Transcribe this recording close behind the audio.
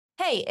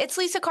Hey, it's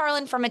Lisa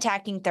Carlin from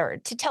Attacking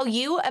Third to tell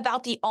you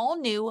about the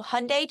all-new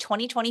Hyundai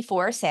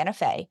 2024 Santa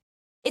Fe.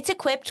 It's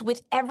equipped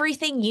with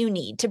everything you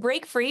need to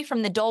break free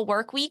from the dull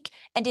work week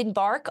and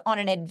embark on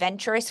an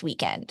adventurous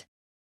weekend.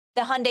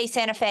 The Hyundai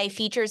Santa Fe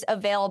features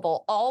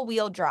available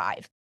all-wheel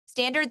drive,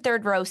 standard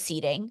third-row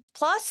seating,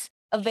 plus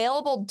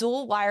available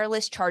dual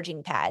wireless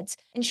charging pads,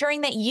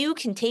 ensuring that you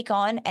can take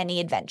on any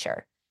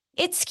adventure.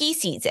 It's ski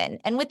season,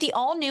 and with the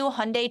all-new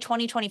Hyundai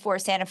 2024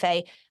 Santa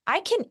Fe, I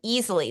can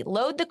easily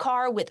load the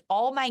car with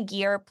all my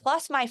gear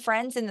plus my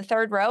friends in the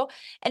third row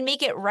and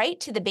make it right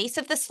to the base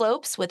of the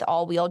slopes with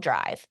all-wheel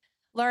drive.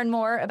 Learn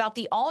more about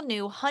the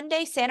all-new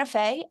Hyundai Santa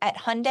Fe at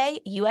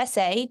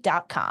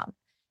HyundaiUSA.com.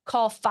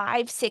 Call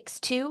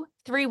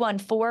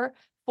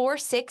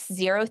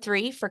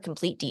 562-314-4603 for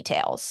complete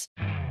details.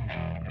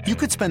 You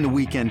could spend the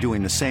weekend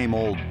doing the same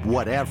old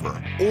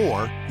whatever,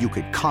 or you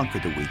could conquer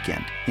the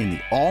weekend in the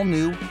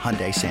all-new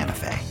Hyundai Santa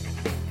Fe.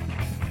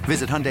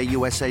 Visit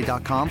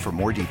HyundaiUSA.com for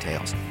more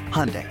details.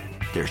 Hyundai,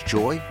 there's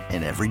joy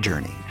in every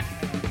journey.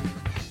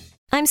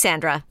 I'm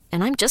Sandra,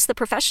 and I'm just the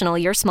professional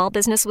your small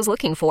business was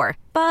looking for.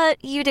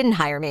 But you didn't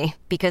hire me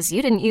because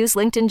you didn't use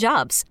LinkedIn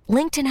Jobs.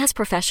 LinkedIn has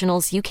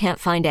professionals you can't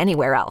find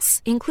anywhere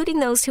else, including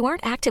those who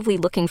aren't actively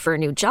looking for a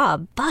new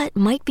job, but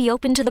might be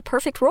open to the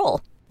perfect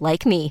role,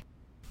 like me.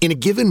 In a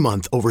given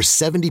month, over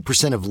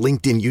 70% of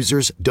LinkedIn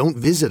users don't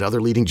visit other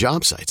leading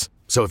job sites.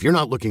 So if you're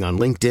not looking on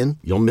LinkedIn,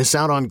 you'll miss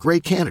out on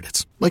great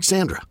candidates like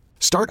Sandra.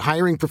 Start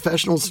hiring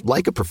professionals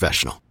like a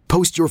professional.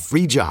 Post your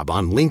free job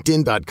on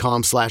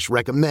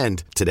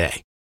linkedin.com/recommend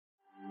today.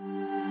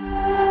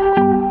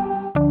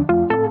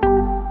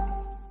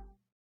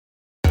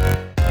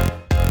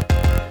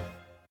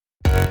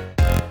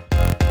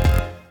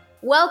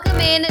 Welcome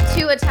in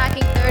to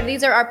Attacking Third.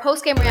 These are our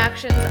post-game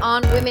reactions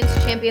on Women's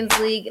Champions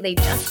League. They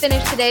just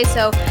finished today,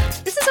 so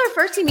this is our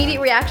first immediate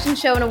reaction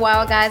show in a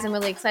while, guys. I'm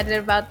really excited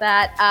about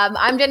that.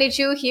 I'm Jenny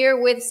Chu here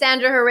with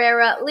Sandra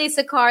Herrera,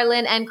 Lisa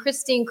Carlin, and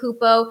Christine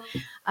Cupo.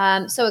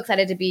 So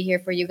excited to be here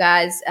for you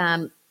guys.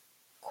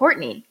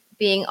 Courtney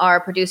being our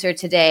producer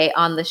today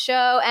on the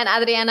show, and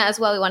Adriana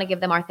as well. We want to give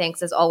them our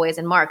thanks as always,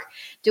 and Mark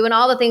doing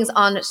all the things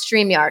on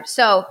StreamYard.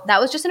 So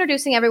that was just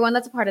introducing everyone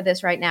that's a part of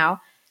this right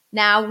now.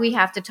 Now we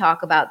have to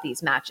talk about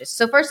these matches.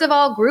 So first of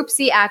all, Group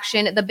C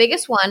action, the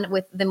biggest one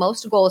with the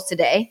most goals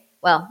today.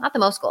 Well, not the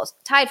most goals,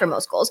 tied for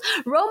most goals.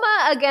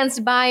 Roma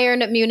against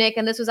Bayern Munich,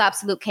 and this was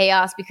absolute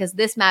chaos because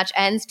this match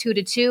ends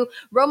 2-2.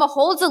 Roma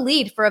holds a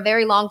lead for a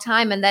very long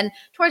time, and then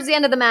towards the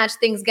end of the match,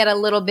 things get a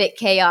little bit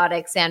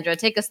chaotic. Sandra,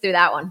 take us through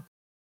that one.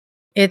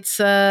 It's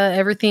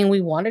everything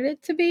we wanted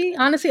it to be,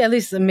 honestly. At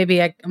least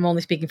maybe I'm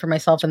only speaking for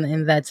myself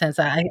in that sense.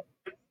 I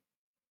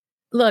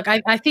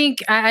think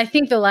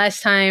the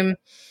last time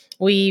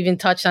we even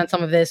touched on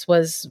some of this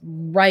was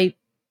right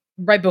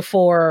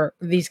before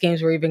these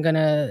games were even going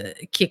to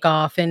kick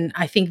off. And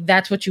I think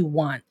that's what you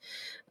want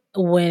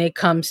when it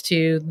comes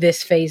to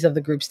this phase of the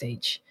group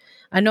stage.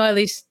 I know, at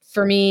least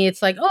for me,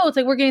 it's like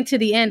we're getting to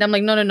the end. I'm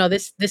like, no,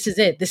 this is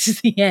it. This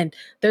is the end.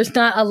 There's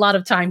not a lot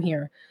of time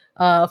here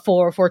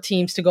for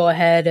teams to go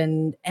ahead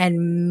and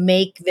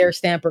make their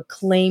stamp or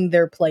claim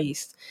their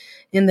place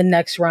in the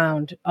next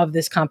round of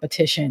this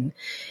competition.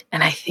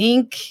 And I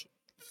think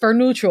for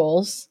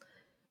neutrals,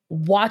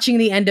 watching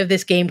the end of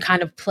this game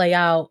kind of play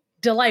out,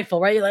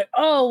 delightful, right? You're like,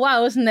 oh,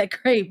 wow, isn't that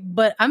great?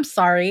 But I'm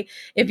sorry,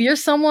 if you're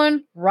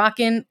someone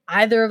rocking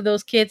either of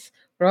those kits,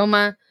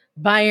 Roma,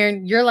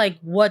 Bayern, you're like,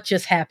 what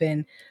just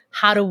happened?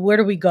 Where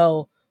do we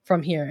go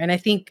from here? And I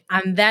think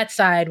on that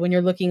side, when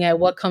you're looking at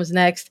what comes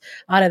next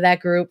out of that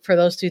group for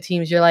those two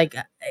teams, you're like,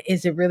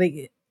 is it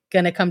really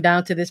going to come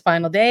down to this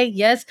final day?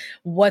 Yes.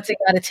 What's it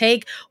got to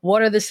take?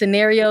 What are the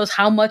scenarios?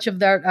 How much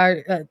of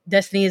our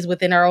destiny is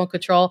within our own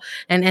control?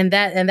 And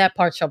that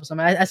part's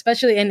troublesome.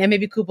 Especially, and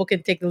maybe Kupo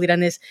can take the lead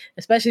on this,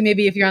 especially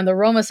maybe if you're on the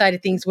Roma side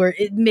of things, where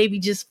it maybe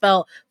just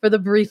felt for the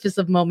briefest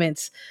of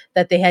moments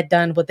that they had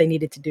done what they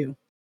needed to do.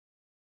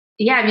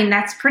 Yeah, I mean,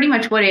 that's pretty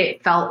much what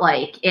it felt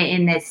like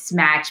in this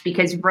match,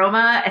 because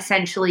Roma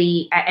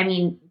essentially, I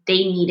mean, they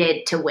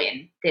needed to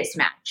win this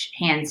match,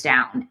 hands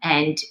down.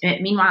 And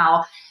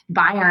meanwhile,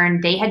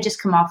 Bayern, they had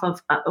just come off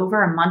of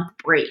over a month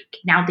break.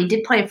 Now, they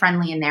did play a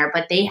friendly in there,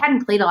 but they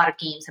hadn't played a lot of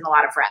games and a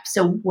lot of reps.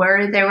 So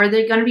were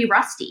they going to be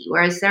rusty?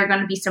 Whereas there are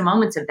going to be some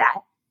moments of that.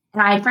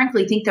 And I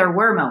frankly think there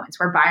were moments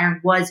where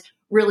Bayern was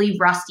really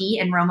rusty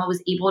and Roma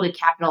was able to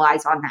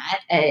capitalize on that.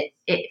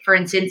 For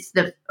instance,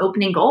 the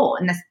opening goal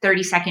in the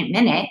 32nd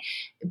minute,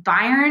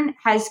 Bayern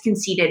has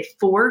conceded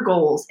 4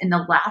 goals in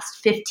the last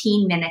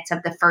 15 minutes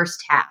of the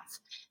first half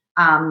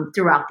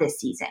throughout this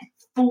season.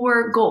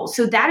 4 goals.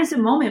 So that is a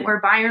moment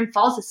where Bayern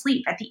falls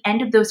asleep at the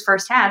end of those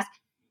first halves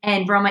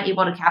and Roma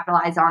able to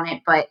capitalize on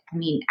it. But I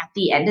mean, at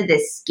the end of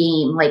this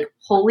game, like,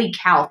 holy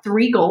cow,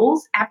 3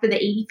 goals after the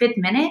 85th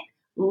minute.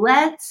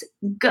 Let's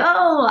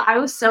go. I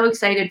was so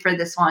excited for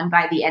this one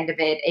by the end of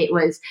it. It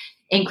was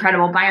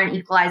incredible. Bayern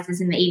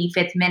equalizes in the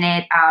 85th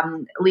minute.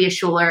 Leah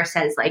Schuler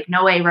says, like,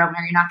 no way, Roma,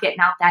 you're not getting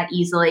out that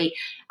easily.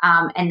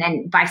 And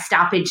then by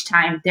stoppage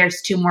time,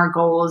 there's 2 more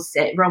goals.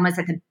 Roma's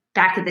at the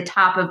back at the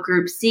top of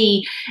Group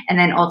C. And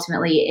then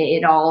ultimately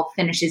it all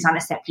finishes on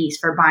a set piece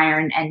for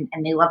Bayern, and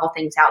they level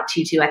things out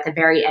 2-2 at the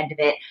very end of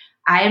it.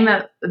 I am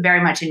very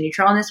much a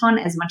neutral on this one,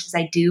 as much as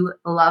I do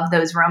love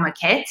those Roma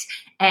kits.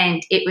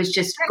 And it was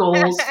just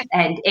goals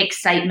and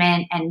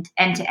excitement and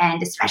end to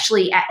end,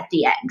 especially at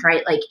the end,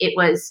 right? Like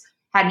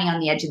had me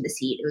on the edge of the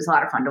seat. It was a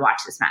lot of fun to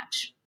watch this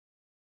match.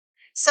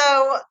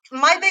 So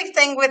my big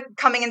thing with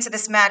coming into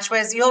this match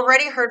was you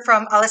already heard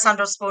from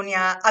Alessandro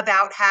Spugna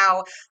about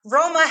how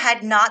Roma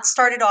had not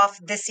started off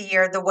this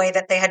year the way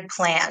that they had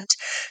planned.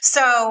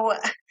 So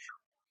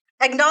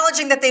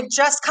acknowledging that they've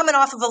just coming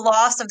off of a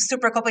loss of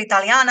Supercoppa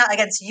Italiana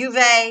against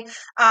Juve,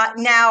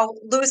 now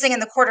losing in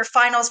the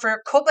quarterfinals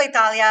for Coppa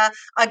Italia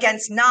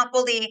against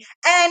Napoli,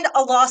 and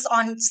a loss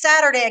on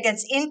Saturday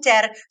against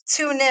Inter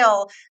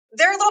 2-0.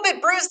 They're a little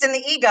bit bruised in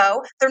the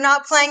ego. They're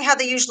not playing how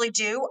they usually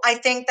do. I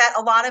think that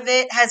a lot of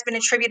it has been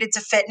attributed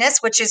to fitness,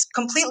 which is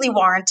completely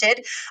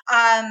warranted.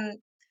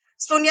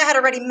 Spugna had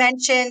already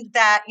mentioned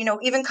that,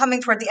 even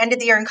coming toward the end of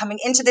the year and coming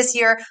into this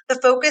year, the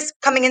focus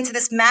coming into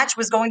this match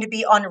was going to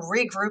be on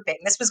regrouping.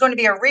 This was going to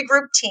be a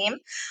regrouped team.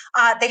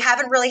 They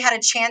haven't really had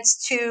a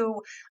chance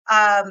to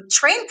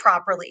train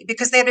properly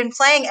because they've been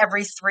playing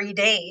every 3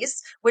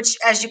 days, which,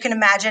 as you can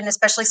imagine,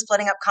 especially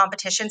splitting up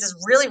competitions, is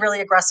really,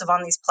 really aggressive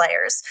on these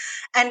players.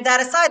 And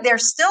that aside, they're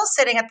still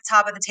sitting at the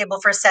top of the table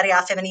for Serie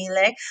A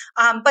Femminile,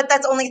 but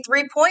that's only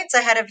 3 points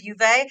ahead of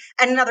Juve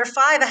and another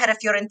 5 ahead of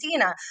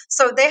Fiorentina.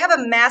 So they have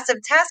a massive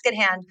task at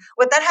hand.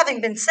 With that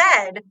having been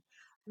said,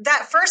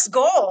 that first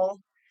goal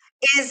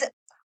is,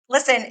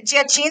 listen,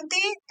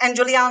 Giacinti and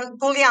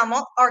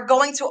Guglielmo are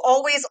going to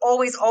always,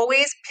 always,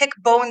 always pick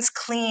bones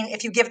clean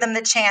if you give them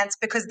the chance,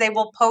 because they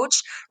will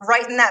poach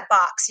right in that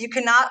box. You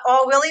cannot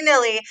all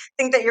willy-nilly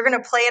think that you're going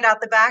to play it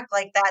out the back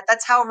like that.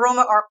 That's how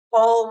Roma are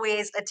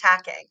always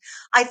attacking.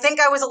 I think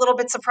I was a little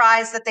bit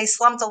surprised that they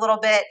slumped a little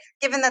bit,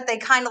 given that they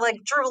kind of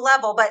drew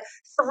level, but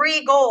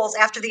 3 goals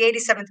after the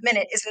 87th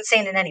minute is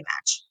insane in any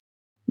match.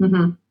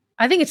 Mm-hmm.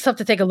 I think it's tough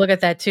to take a look at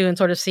that too and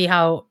sort of see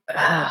how,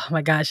 oh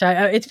my gosh,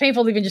 it's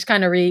painful even just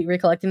kind of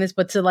recollecting this,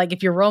 but to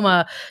if you're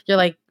Roma, you're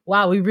like,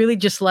 wow, we really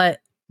just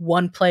let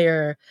one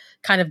player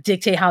kind of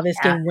dictate how this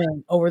game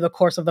went over the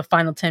course of the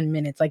final 10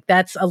 minutes.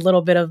 That's a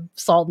little bit of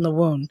salt in the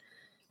wound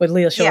with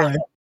Leo Schuller. Yeah.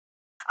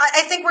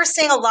 I think we're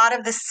seeing a lot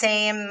of the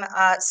same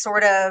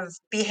sort of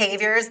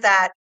behaviors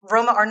that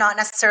Roma are not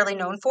necessarily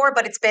known for,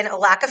 but it's been a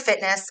lack of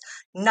fitness,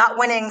 not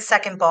winning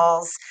second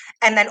balls,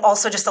 and then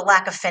also just a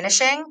lack of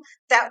finishing.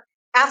 That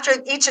after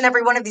each and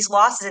every one of these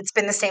losses, it's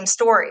been the same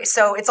story.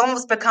 So it's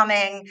almost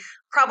becoming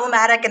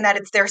problematic in that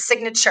it's their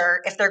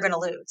signature if they're going to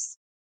lose.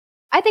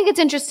 I think it's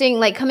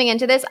interesting, coming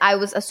into this, I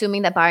was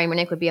assuming that Bayern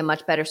Munich would be a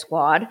much better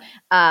squad.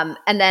 And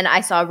then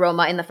I saw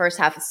Roma in the first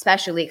half,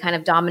 especially kind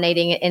of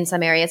dominating in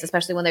some areas,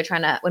 especially when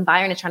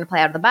Bayern is trying to play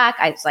out of the back.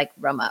 I was like,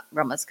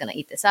 Roma's going to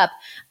eat this up.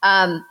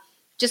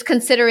 Just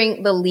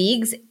considering the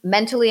leagues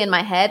mentally in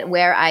my head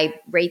where I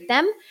rate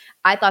them,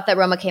 I thought that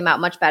Roma came out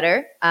much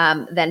better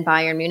than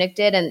Bayern Munich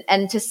did.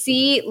 And to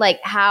see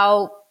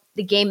how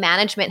the game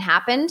management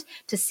happened,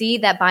 to see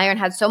that Bayern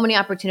had so many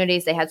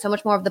opportunities, they had so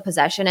much more of the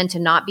possession, and to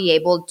not be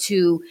able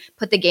to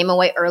put the game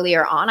away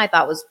earlier on, I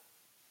thought was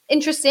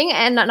interesting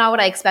and not what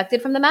I expected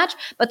from the match.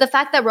 But the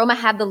fact that Roma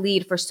had the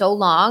lead for so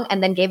long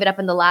and then gave it up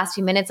in the last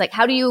few minutes,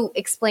 how do you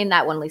explain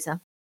that one,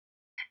 Lisa?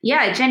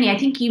 Yeah, Jenny, I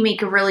think you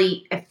make a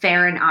really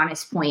fair and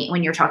honest point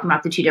when you're talking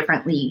about the two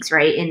different leagues,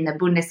 right? In the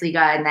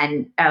Bundesliga and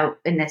then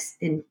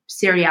in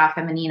Serie A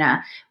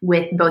Femminina,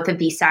 with both of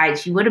these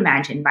sides, you would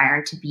imagine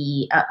Bayern to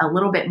be a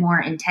little bit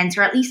more intense,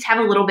 or at least have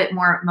a little bit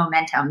more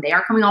momentum. They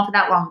are coming off of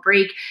that long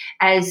break.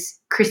 As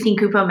Christine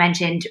Cupo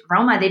mentioned,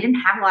 Roma, they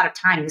didn't have a lot of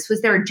time. This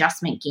was their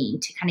adjustment game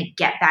to kind of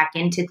get back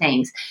into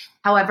things.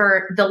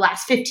 However, the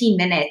last 15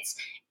 minutes,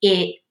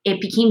 it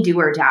became do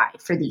or die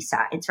for these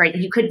sides, right?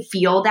 You could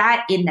feel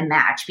that in the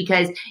match,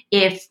 because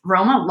if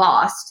Roma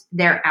lost,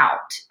 they're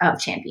out of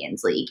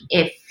Champions League.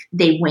 If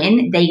they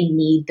win, they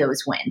need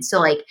those wins.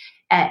 So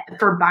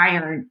for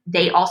Bayern,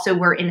 they also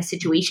were in a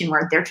situation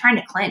where they're trying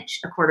to clinch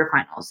a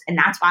quarterfinals. And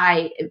that's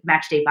why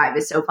match day 5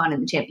 is so fun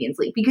in the Champions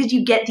League, because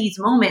you get these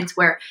moments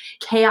where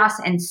chaos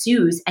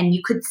ensues and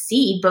you could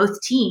see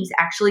both teams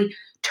actually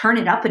turn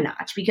it up a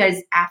notch,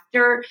 because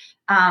after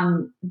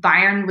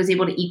Bayern was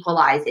able to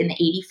equalize in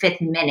the 85th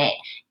minute,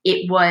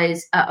 it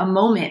was a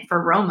moment for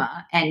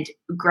Roma, and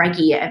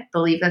Greggy, I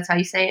believe that's how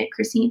you say it,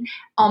 Christine,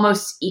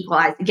 almost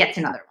equalized, gets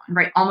another one,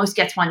 right? Almost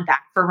gets one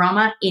back for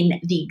Roma in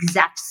the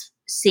exact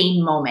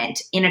same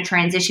moment, in a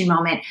transition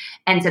moment,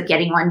 ends up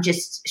getting one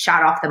just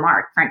shot off the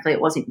mark. Frankly, it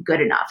wasn't good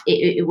enough.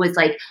 It was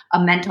like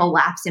a mental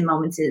lapse in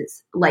moments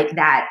like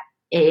that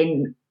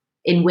in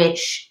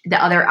which the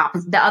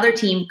other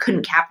team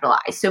couldn't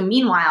capitalize. So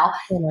meanwhile,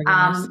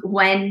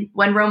 when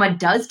Roma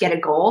does get a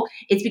goal,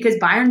 it's because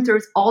Bayern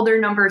throws all their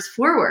numbers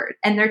forward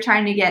and they're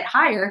trying to get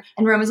higher,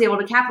 and Roma's able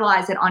to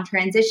capitalize it on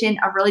transition,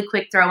 a really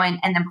quick throw-in,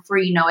 and then before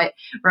you know it,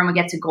 Roma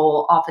gets a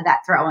goal off of that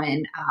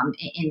throw-in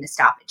in the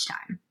stoppage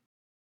time.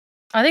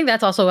 I think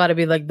that's also got to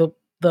be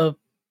the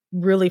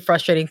really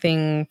frustrating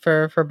thing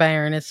for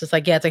Bayern. It's just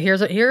like, yeah, so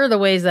here are the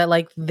ways that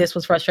like this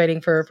was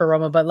frustrating for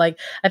Roma. But like,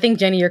 I think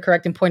Jenny, you're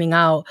correct in pointing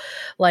out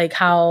like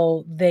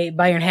how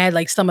Bayern had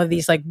like some of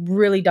these like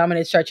really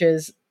dominant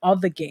stretches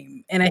of the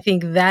game. And I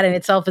think that in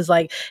itself is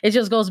like, it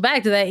just goes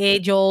back to that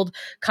age old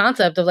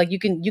concept of like, you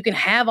can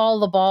have all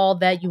the ball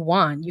that you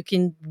want. You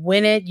can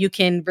win it. You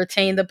can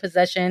retain the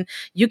possession.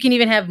 You can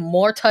even have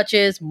more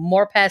touches,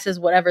 more passes,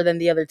 whatever than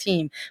the other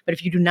team. But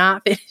if you do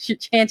not finish your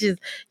chances,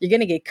 you're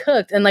going to get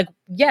cooked. And like,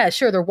 yeah,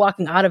 sure, they're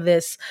walking out of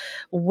this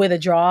with a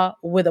draw,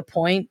 with a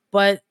point.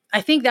 But I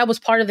think that was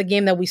part of the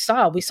game that we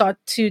saw. We saw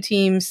two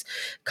teams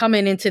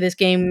coming into this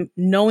game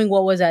knowing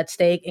what was at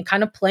stake and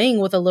kind of playing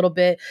with a little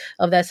bit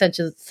of that sense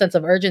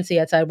of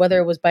urgency outside, whether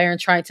it was Bayern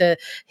trying to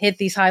hit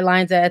these high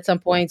lines at some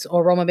points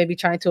or Roma maybe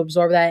trying to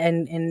absorb that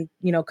and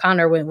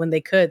counter when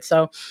they could.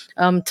 So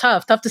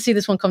tough to see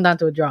this one come down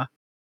to a draw.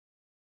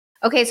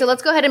 Okay, so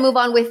let's go ahead and move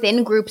on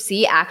within Group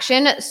C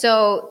action.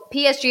 So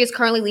PSG is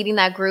currently leading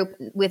that group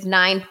with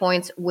 9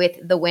 points with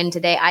the win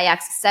today.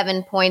 Ajax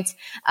 7 points,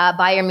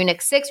 Bayern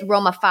Munich 6,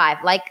 Roma 5.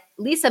 Like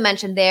Lisa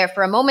mentioned there,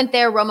 for a moment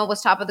there, Roma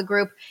was top of the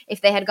group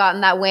if they had gotten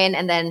that win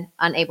and then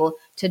unable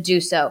to do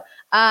so.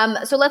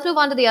 So let's move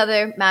on to the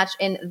other match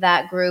in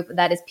that group.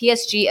 That is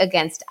PSG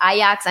against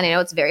Ajax. And I know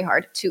it's very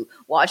hard to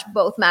watch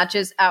both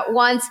matches at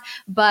once,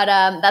 but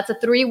that's a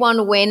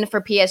 3-1 win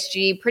for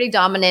PSG. Pretty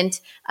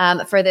dominant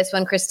for this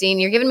one, Christine.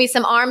 You're giving me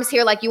some arms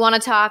here like you want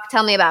to talk.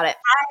 Tell me about it.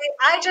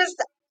 I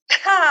just,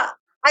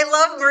 I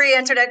love Marie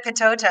Antoinette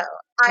Katoto.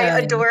 I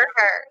adore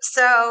her.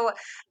 So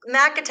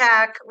Mac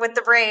Attack with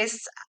the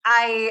brace,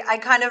 I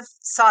kind of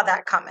saw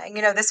that coming.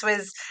 This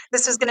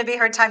was going to be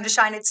her time to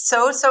shine. It's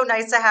so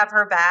nice to have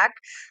her back.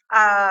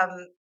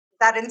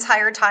 That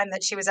entire time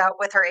that she was out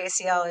with her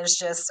ACL is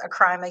just a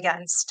crime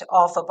against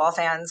all football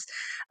fans.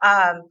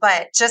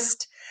 But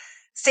just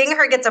seeing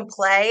her get to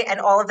play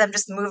and all of them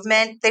just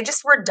movement, they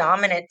just were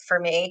dominant for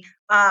me,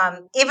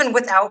 even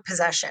without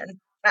possession.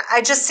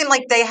 I just seemed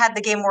like they had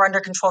the game more under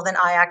control than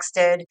Ajax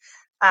did.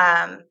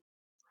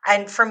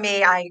 And for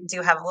me, I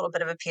do have a little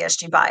bit of a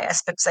PSG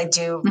bias because I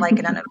do like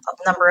a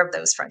number of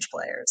those French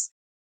players.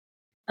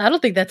 I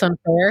don't think that's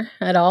unfair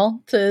at all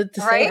to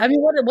say. I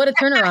mean, what a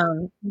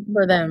turnaround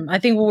for them. I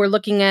think when we're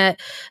looking at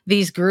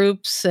these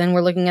groups and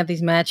we're looking at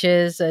these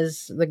matches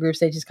as the group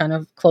stage is kind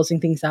of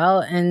closing things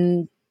out,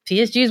 and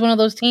PSG is one of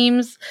those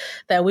teams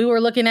that we were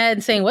looking at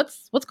and saying,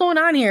 what's going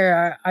on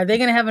here? Are they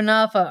going to have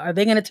enough? Are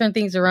they going to turn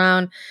things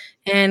around?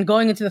 And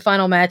going into the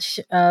final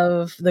match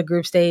of the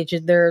group stage,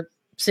 they're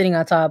sitting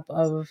on top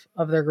of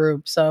their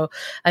group. So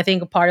I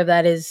think a part of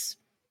that is,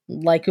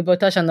 like Kubo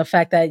touched on, the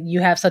fact that you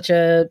have such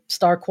a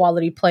star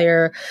quality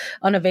player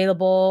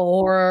unavailable,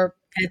 or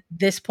at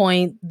this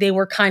point they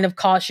were kind of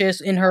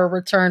cautious in her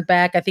return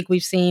back. I think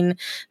we've seen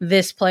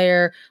this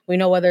player, we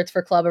know whether it's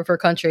for club or for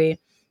country,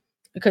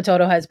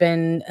 Katoto has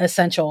been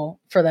essential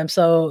for them.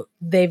 So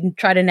they've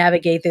tried to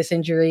navigate this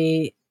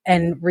injury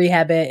and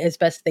rehab it as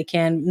best they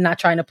can, not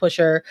trying to push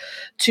her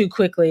too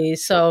quickly.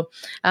 So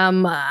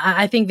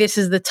I think this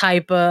is the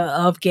type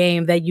of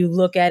game that you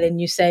look at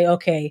and you say,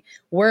 okay,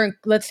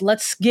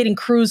 let's get in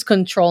cruise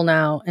control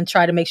now and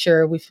try to make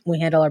sure we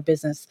handle our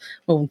business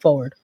moving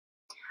forward.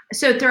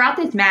 So throughout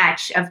this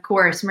match, of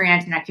course, Marie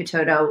Antoinette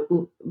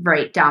Katoto,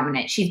 right,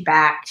 dominant. She's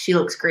back. She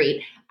looks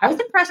great. I was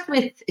impressed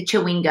with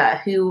Chawinga,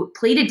 who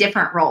played a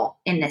different role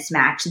in this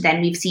match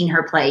than we've seen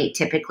her play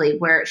typically,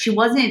 where she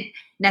wasn't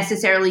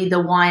necessarily the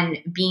one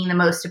being the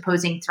most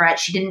opposing threat.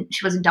 She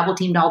wasn't double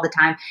teamed all the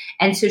time.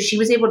 And so she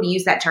was able to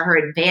use that to her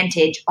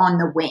advantage on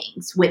the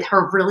wings with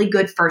her really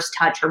good first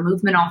touch, her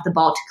movement off the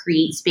ball to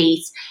create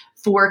space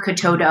for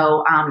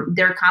Katoto,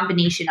 their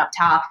combination up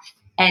top,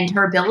 and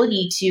her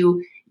ability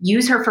to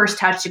use her first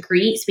touch to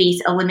create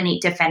space,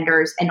 eliminate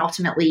defenders, and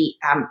ultimately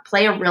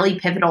play a really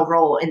pivotal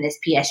role in this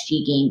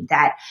PSG game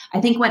that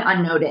I think went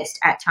unnoticed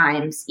at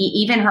times.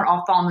 Even her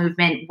off-ball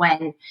movement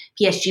when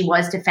PSG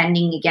was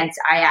defending against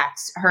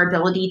Ajax, her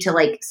ability to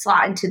like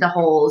slot into the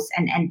holes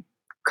and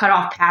cut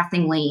off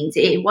passing lanes.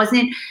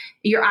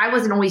 Your eye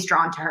wasn't always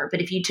drawn to her, but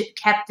if you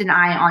kept an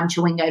eye on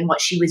Chawinga and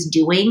what she was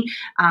doing,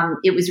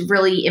 it was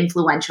really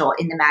influential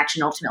in the match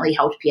and ultimately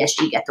helped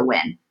PSG get the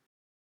win.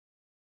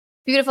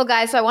 Beautiful,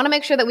 guys. So I want to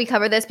make sure that we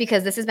cover this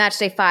because this is match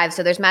day 5.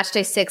 So there's match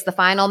day 6, the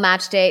final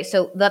match day.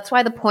 So that's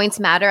why the points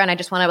matter. And I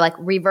just want to like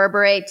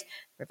reverberate.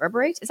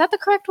 Is that the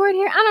correct word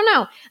here?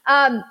 I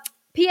don't know.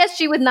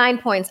 PSG with 9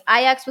 points,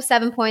 Ajax with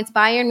 7 points,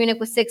 Bayern Munich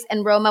with 6,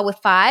 and Roma with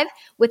 5.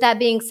 With that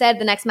being said,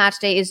 the next match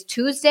day is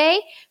Tuesday.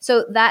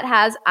 So that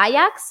has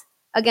Ajax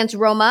against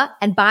Roma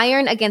and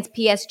Bayern against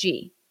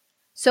PSG.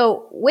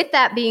 So with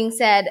that being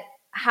said,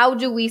 how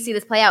do we see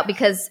this play out?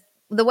 Because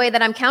the way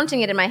that I'm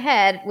counting it in my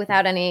head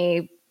without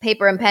any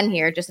paper and pen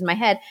here, just in my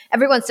head,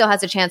 everyone still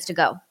has a chance to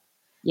go.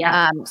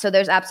 Yeah. So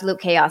there's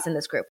absolute chaos in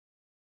this group.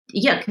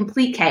 Yeah,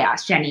 complete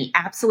chaos, Jenny.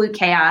 Absolute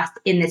chaos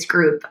in this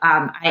group.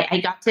 I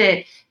got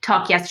to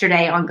talk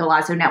yesterday on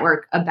Galazzo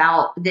Network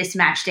about this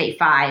match day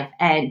 5.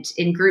 And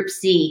in Group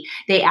C,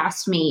 they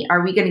asked me,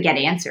 are we going to get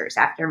answers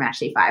after match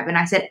day 5? And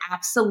I said,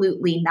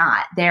 absolutely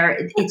not.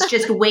 It's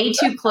just way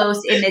too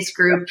close in this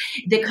group.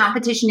 The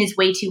competition is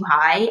way too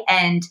high.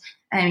 And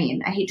I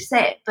mean, I hate to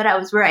say it, but I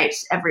was right,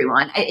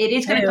 everyone. It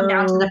is going to come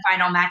down to the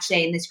final match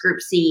day in this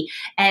Group C.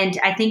 And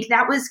I think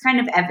that was kind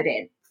of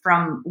evident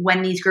from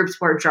when these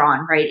groups were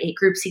drawn, right?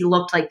 Group C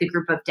looked like the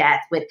group of death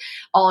with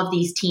all of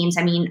these teams.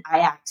 I mean,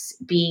 Ajax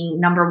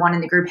being number 1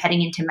 in the group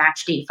heading into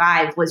match day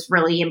 5 was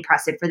really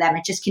impressive for them.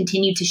 It just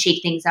continued to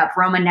shake things up.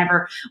 Roma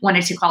never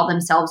wanted to call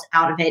themselves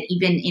out of it,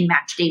 even in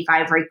match day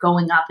 5, right?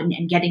 Going up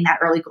and getting that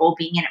early goal,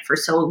 being in it for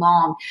so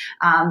long.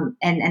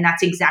 And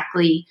that's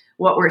exactly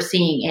what we're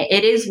seeing.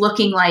 It is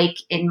looking like,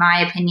 in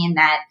my opinion,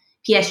 that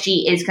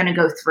PSG is going to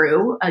go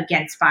through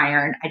against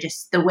Bayern.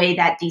 The way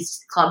that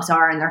these clubs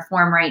are in their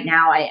form right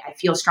now, I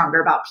feel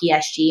stronger about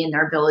PSG and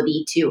their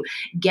ability to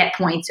get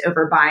points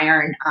over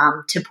Bayern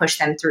to push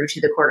them through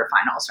to the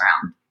quarterfinals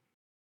round.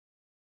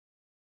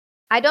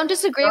 I don't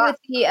disagree with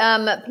the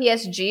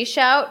PSG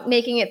shout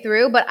making it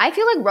through, but I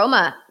feel like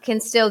Roma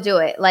can still do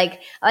it. Like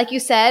you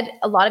said,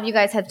 a lot of you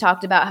guys have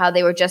talked about how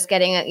they were just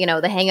getting,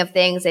 the hang of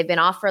things. They've been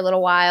off for a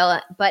little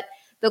while, but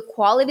the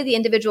quality, the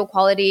individual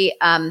quality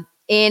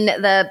in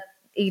the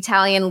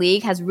Italian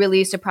league has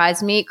really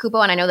surprised me,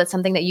 Kupo, and I know that's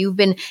something that you've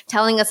been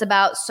telling us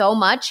about so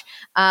much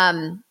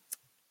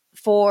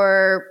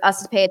for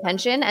us to pay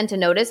attention and to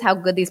notice how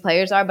good these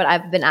players are, but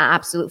I've been an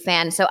absolute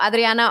fan. So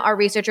Adriana, our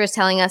researcher, is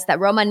telling us that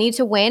Roma need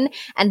to win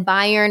and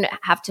Bayern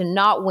have to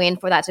not win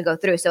for that to go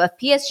through. So if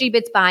PSG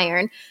beats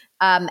Bayern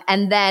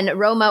and then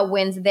Roma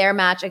wins their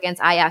match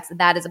against Ajax,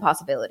 that is a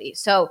possibility.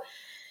 So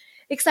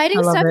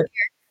exciting stuff here.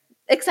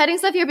 Exciting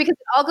stuff here because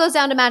it all goes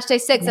down to match day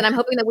 6, and I'm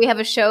hoping that we have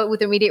a show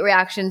with immediate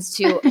reactions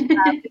to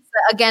Lisa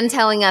again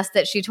telling us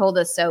that she told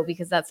us so,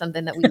 because that's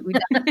something that we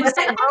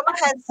Listen, Roma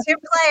has 2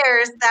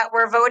 players that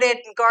were voted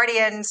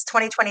Guardians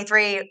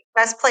 2023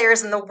 best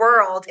players in the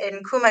world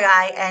in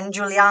Kumagai and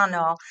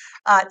Giuliano,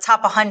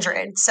 top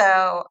 100.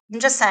 So I'm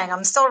just saying,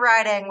 I'm still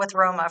riding with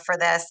Roma for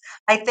this.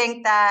 I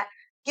think that,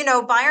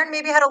 Bayern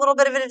maybe had a little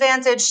bit of an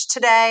advantage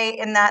today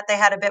in that they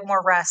had a bit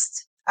more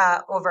rest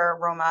over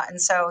Roma.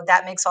 And so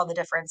that makes all the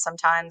difference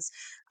sometimes.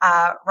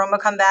 Roma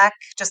come back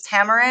just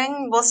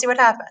hammering. We'll see what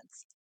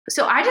happens.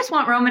 So I just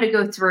want Roma to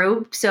go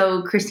through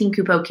so Christine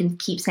Cupo can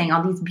keep saying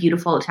all these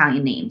beautiful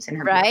Italian names in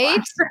her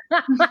right.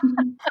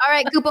 All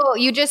right, Cupo,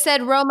 you just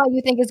said Roma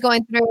you think is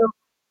going through.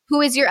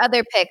 Who is your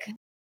other pick?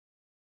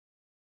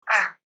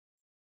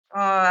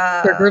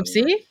 For Group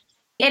C?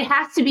 It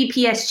has to be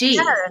PSG.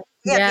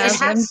 Yeah, it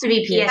has to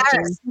be PSG.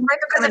 Right,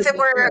 because if it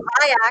were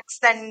Ajax,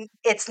 then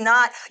it's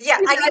not. Yeah,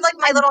 I need like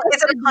my little,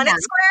 is it a Punnett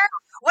square?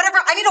 Whatever.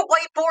 I need a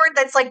whiteboard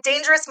that's like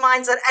dangerous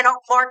minds and a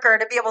marker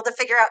to be able to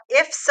figure out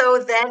if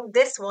so, then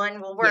this one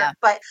will work. Yeah.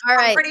 But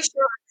I'm pretty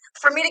sure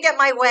for me to get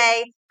my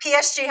way,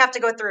 PSG have to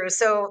go through.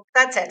 So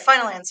that's it.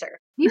 Final answer.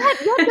 You had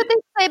good things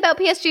to say about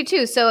PSG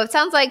too. So it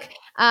sounds like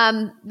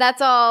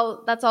that's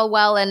all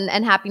well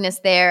and happiness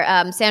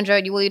there.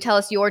 Sandra, will you tell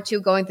us your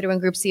 2 going through in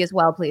Group C as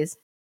well, please?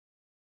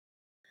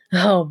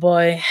 Oh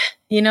boy.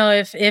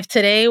 If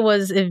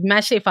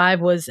match day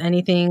 5 was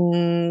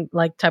anything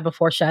like type of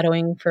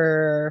foreshadowing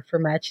for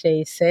match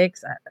day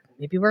 6,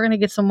 maybe we're going to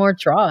get some more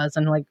draws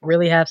and like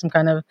really have some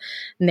kind of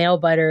nail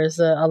biters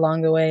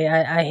along the way.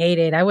 I hate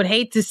it. I would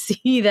hate to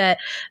see that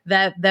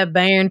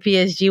Bayern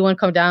PSG one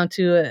come down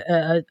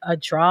to a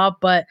draw,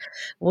 but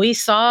we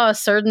saw a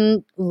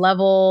certain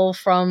level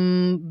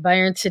from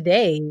Bayern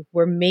today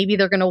where maybe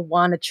they're going to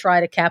want to try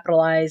to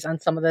capitalize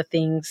on some of the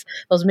things,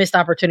 those missed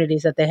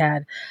opportunities that they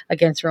had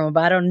against Roma.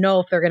 But I don't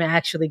know if they're going to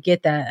actually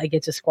get that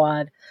against a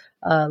squad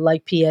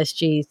like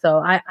PSG. So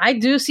I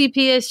do see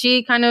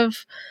PSG kind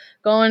of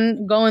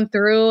going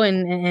through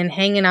and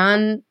hanging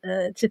on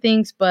to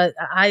things, but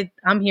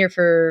I'm here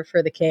for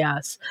the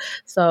chaos.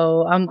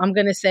 So I'm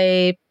going to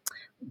say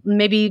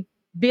maybe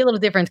be a little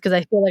different because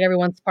I feel like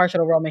everyone's partial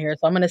to Roma here.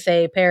 So I'm going to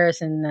say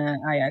Paris and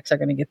Ajax are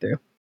going to get through.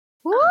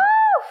 Woo!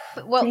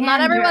 Well, Sandra.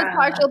 Not everyone's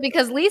partial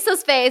because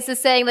Lisa's face is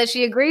saying that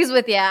she agrees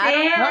with you.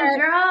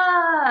 Sandra!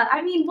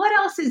 I mean, what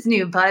else is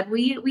new, bud?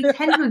 We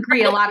tend to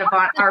agree a lot of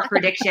our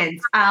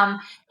predictions.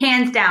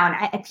 Hands down,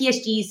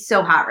 PSG is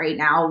so hot right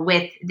now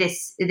with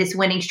this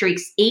winning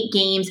streaks. 8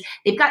 games.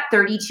 They've got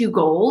 32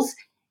 goals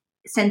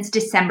since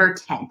December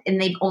 10th,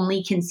 and they've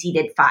only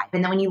conceded 5.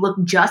 And then when you look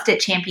just at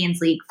Champions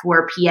League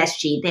for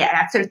PSG,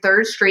 that's their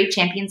 3rd straight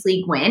Champions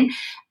League win.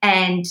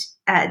 And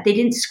they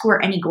didn't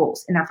score any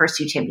goals in their first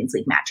 2 Champions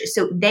League matches.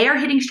 So they are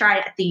hitting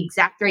stride at the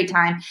exact right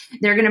time.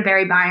 They're going to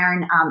bury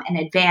Bayern and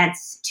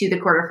advance to the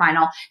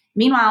quarterfinal.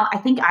 Meanwhile, I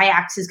think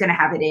Ajax is going to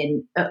have it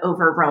in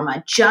over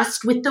Roma,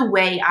 just with the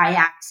way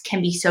Ajax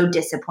can be so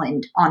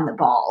disciplined on the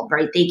ball,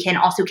 right? They can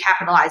also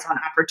capitalize on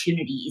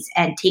opportunities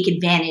and take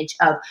advantage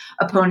of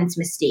opponents'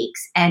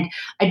 mistakes. And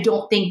I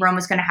don't think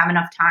Roma's going to have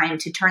enough time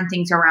to turn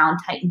things around,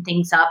 tighten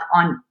things up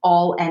on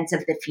all ends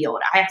of the field.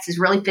 Ajax is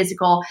really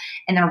physical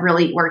and they're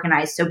really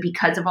organized. So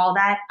because of all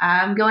that,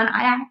 I'm going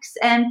Ajax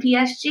and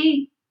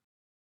PSG.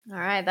 All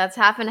right, that's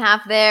half and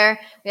half there.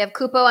 We have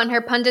Kupo on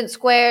her pundit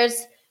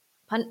squares.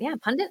 Pundit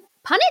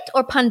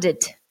or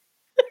pundit?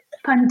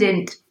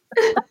 Pundit.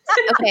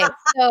 Okay,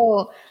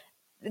 so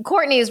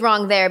Courtney is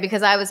wrong there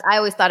because I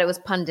always thought it was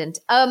pundit.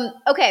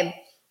 Okay,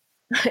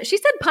 she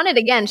said punnet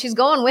again. She's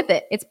going with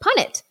it. It's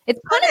punnet. It's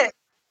punnet.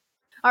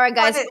 All right,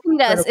 guys,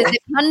 tweet us. Is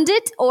it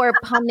pundit or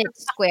punnet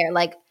square?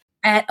 Like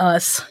at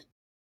us.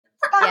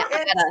 Yeah,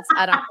 at us.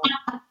 I don't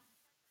know.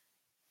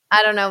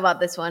 I don't know about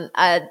this one.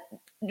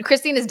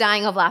 Christine is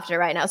dying of laughter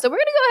right now. So we're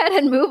going to go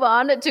ahead and move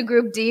on to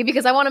Group D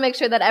because I want to make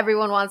sure that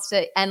everyone wants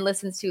to and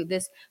listens to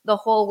this the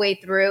whole way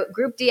through.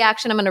 Group D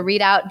action, I'm going to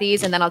read out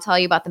these and then I'll tell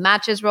you about the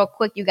matches real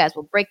quick. You guys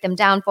will break them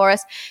down for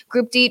us.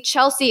 Group D,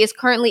 Chelsea is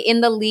currently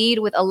in the lead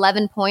with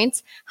 11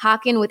 points.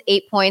 Häcken with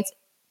 8 points.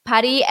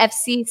 Paris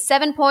FC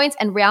 7 points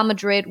and Real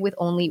Madrid with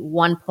only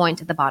 1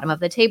 point at the bottom of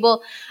the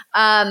table.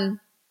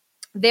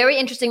 Very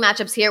interesting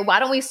matchups here. Why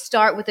don't we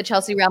start with the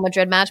Chelsea-Real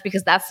Madrid match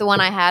because that's the one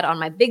I had on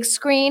my big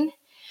screen.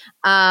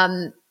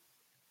 Why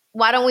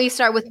don't we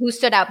start with who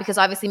stood out? Because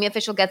obviously Me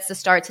Official gets the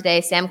start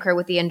today. Sam Kerr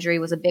with the injury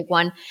was a big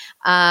one.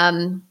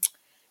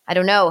 I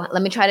don't know.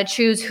 Let me try to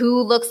choose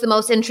who looks the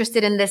most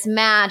interested in this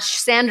match.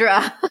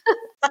 Sandra.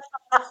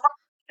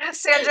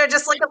 Sandra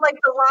just looking like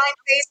the line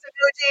face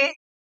emoji.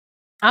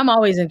 I'm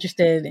always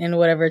interested in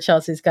whatever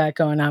Chelsea's got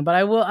going on, but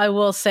I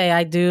will say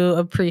I do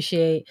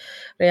appreciate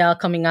Real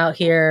coming out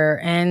here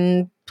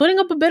and putting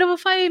up a bit of a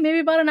fight, maybe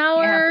about an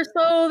hour or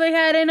so they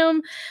had in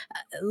them.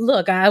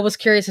 Look, I was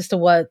curious as to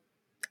what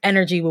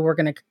energy we were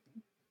going to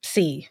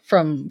see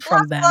from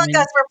them.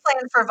 As we're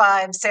playing for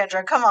vibes,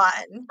 Sandra, come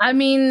on. I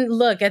mean,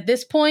 look, at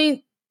this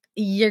point,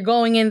 you're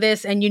going in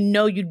this and you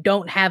know you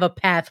don't have a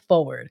path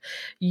forward.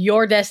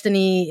 Your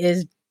destiny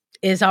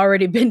is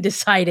already been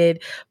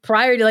decided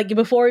prior to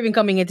before even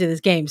coming into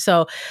this game.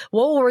 So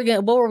what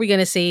were we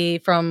gonna see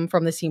from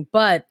this team?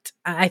 But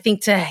I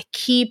think to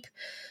keep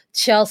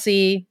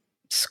Chelsea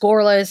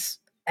scoreless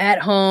at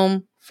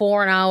home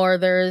for an hour,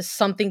 there is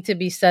something to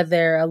be said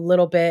there a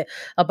little bit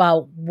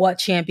about what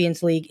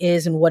Champions League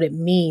is and what it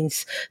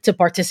means to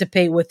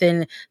participate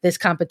within this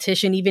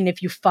competition. Even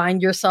if you find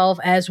yourself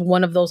as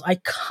one of those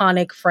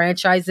iconic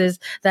franchises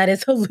that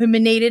is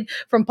eliminated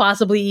from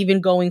possibly even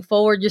going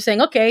forward, you're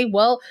saying, okay,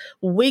 well,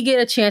 we get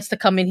a chance to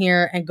come in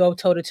here and go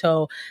toe to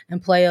toe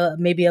and play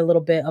maybe a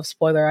little bit of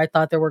spoiler. I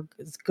thought there were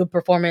good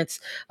performance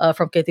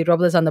from Katie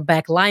Robles on the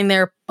back line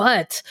there,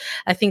 but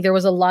I think there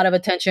was a lot of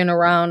attention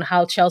around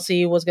how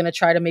Chelsea was going to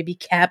try to maybe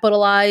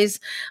capitalize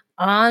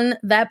on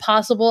that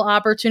possible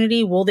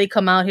opportunity. Will they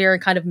come out here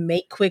and kind of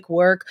make quick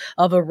work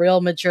of a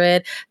Real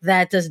Madrid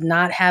that does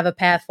not have a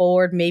path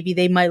forward? Maybe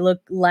they might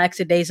look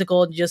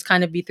lackadaisical and just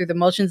kind of be through the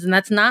motions, and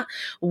that's not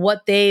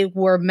what they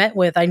were met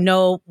with. I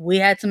know we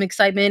had some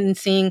excitement in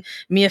seeing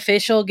Me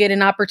Official get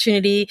an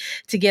opportunity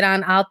to get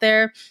on out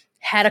there.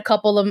 Had a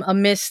couple of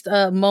missed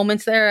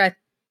moments there. I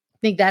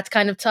think that's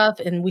kind of tough,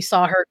 and we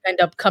saw her end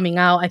up coming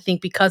out, I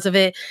think, because of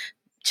it.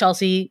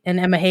 Chelsea and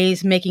Emma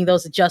Hayes making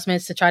those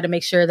adjustments to try to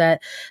make sure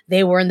that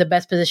they were in the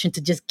best position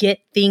to just get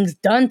things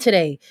done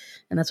today.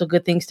 And that's what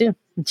good things do.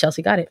 And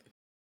Chelsea got it.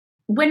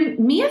 When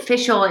Me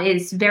Official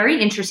is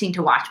very interesting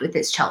to watch with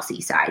this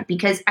Chelsea side,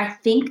 because I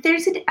think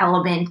there's an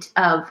element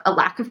of a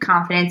lack of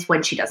confidence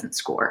when she doesn't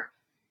score.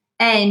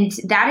 And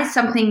that is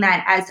something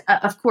that,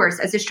 of course,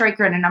 as a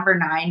striker and a number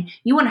 9,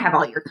 you want to have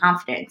all your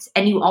confidence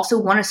and you also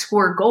want to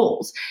score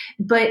goals.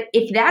 But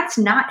if that's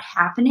not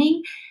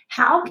happening,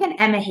 how can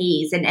Emma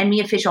Hayes and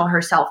Me Official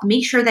herself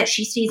make sure that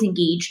she stays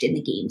engaged in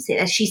the game,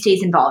 that she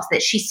stays involved,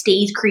 that she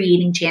stays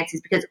creating chances,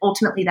 because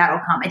ultimately that'll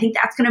come. I think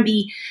that's going to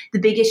be the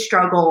biggest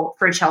struggle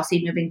for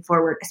Chelsea moving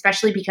forward,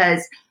 especially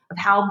because of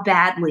how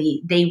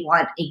badly they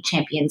want a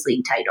Champions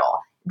League title.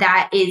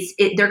 That is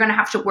it. They're going to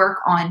have to work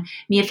on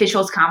Me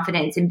Official's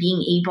confidence and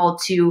being able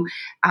to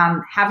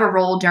have a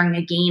role during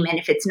a game. And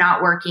if it's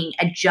not working,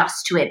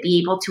 adjust to it, be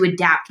able to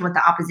adapt to what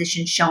the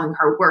opposition's showing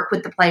her, work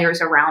with the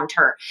players around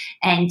her,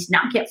 and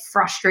not get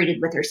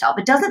frustrated with herself.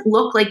 It doesn't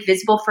look like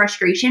visible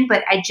frustration,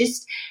 but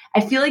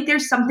I feel like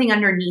there's something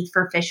underneath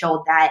for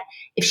Official that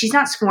if she's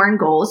not scoring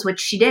goals, which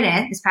she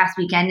didn't this past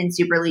weekend in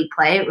Super League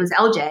play, it was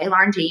LJ,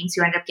 Lauren James,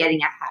 who ended up getting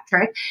a hat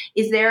trick.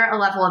 Is there a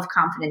level of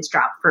confidence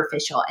drop for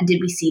Official? And did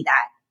we see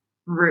that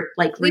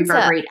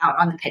reverberate out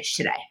on the pitch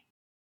today?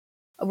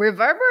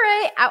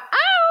 Reverberate out.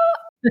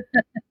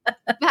 Ow!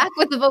 Back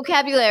with the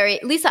vocabulary.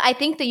 Lisa, I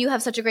think that you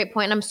have such a great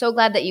point. And I'm so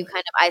glad that you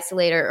kind of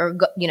isolate or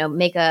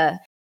make a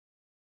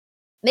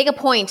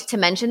point to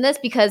mention this,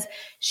 because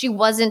she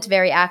wasn't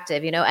very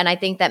active, and I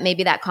think that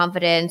maybe that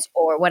confidence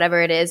or whatever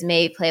it is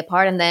may play a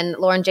part. And then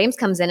Lauren James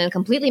comes in and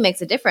completely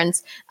makes a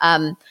difference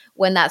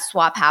when that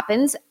swap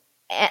happens.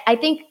 I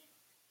think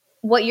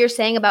what you're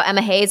saying about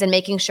Emma Hayes and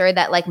making sure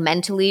that like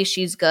mentally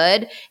she's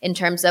good in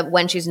terms of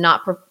when she's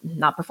not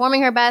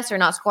performing her best or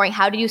not scoring,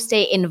 how do you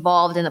stay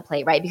involved in the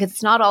play, right? Because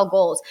it's not all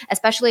goals,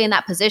 especially in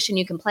that position.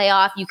 You can play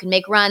off, you can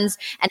make runs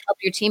and help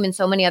your team in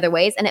so many other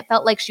ways. And it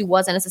felt like she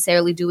wasn't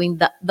necessarily doing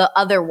the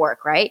other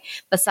work, right?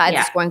 Besides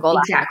the scoring goal.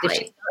 Exactly. If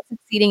she's not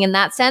succeeding in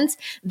that sense,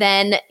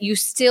 then you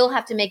still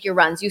have to make your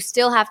runs. You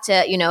still have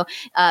to,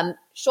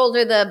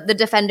 shoulder the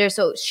defender,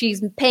 so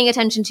she's paying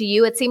attention to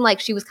you. It seemed like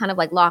she was kind of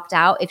like locked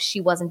out if she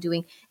wasn't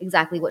doing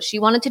exactly what she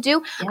wanted to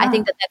do. I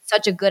think that that's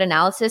such a good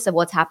analysis of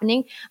what's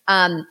happening.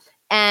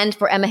 And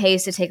for Emma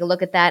Hayes to take a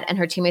look at that and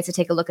her teammates to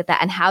take a look at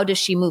that, and how does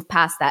she move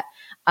past that?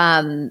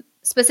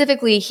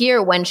 Specifically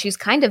here when she's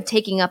kind of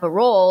taking up a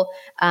role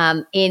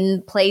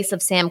in place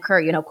of Sam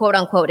Kerr, quote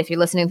unquote, if you're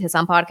listening to this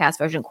on podcast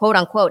version, quote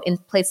unquote, in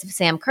place of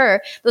Sam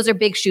Kerr, those are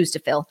big shoes to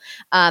fill.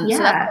 So that's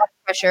a lot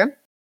of pressure.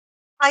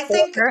 I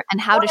think,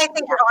 and how does I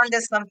think you're onto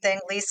something,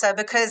 Lisa,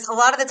 because a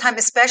lot of the time,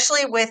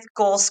 especially with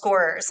goal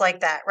scorers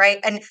like that, right?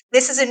 And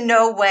this is in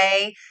no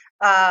way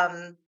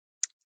to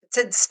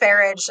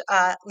disparage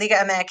Liga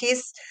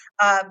MX,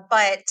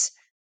 but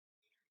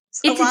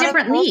it's a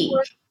different league.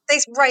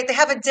 They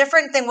have a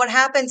different thing. What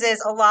happens is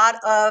a lot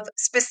of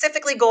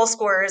specifically goal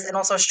scorers and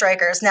also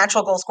strikers,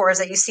 natural goal scorers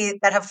that you see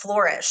that have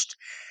flourished,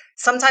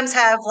 sometimes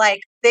have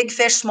like big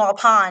fish, small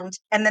pond,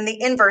 and then the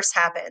inverse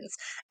happens.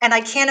 And I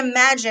can't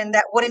imagine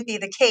that wouldn't be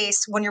the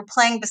case when you're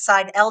playing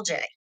beside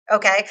LJ.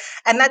 Okay.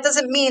 And that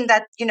doesn't mean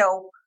that,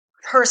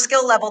 her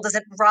skill level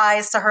doesn't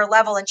rise to her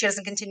level and she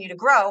doesn't continue to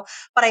grow.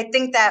 But I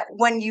think that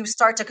when you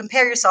start to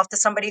compare yourself to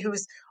somebody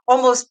who's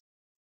almost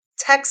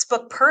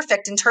textbook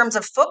perfect in terms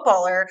of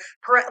footballer,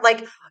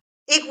 like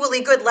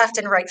equally good left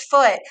and right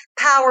foot,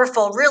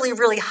 powerful, really,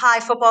 really high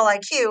football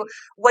IQ.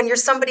 When you're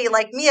somebody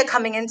like Mia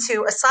coming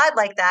into a side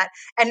like that,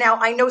 and now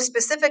I know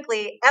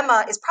specifically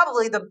Emma is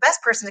probably the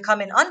best person to come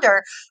in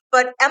under,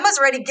 but Emma's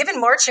already given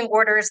marching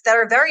orders that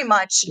are very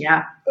much,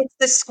 it's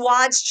the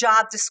squad's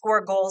job to score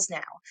goals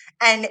now.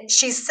 And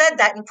she said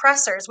that in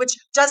pressers, which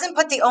doesn't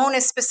put the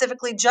onus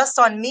specifically just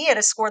on Mia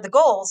to score the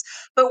goals.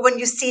 But when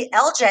you see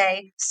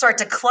LJ start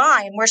to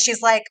climb, where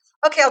she's like,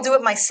 okay, I'll do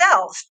it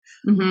myself.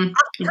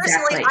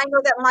 Personally, I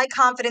know that my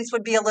confidence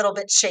would be a little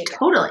bit shaken.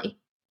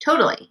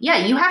 Totally.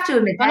 Yeah, you have to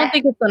admit that. I don't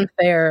think it's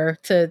unfair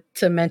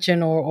to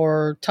mention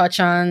or touch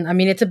on. I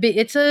mean, it's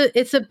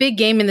a big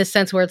game in the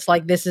sense where it's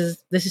like this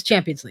is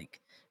Champions League,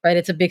 right?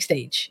 It's a big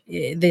stage.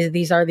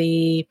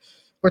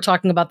 We're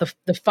talking about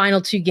the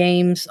final two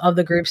games of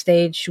the group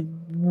stage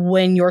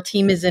when your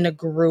team is in a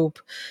group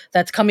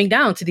that's coming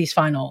down to these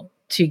final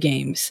two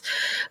games.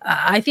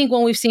 I think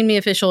when we've seen Mia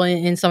Official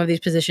in some of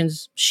these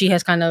positions, she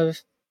has kind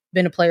of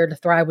been a player to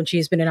thrive when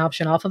she's been an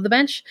option off of the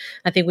bench.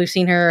 I think we've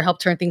seen her help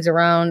turn things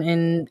around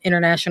in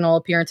international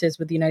appearances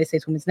with the United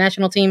States women's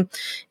national team.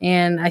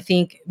 And I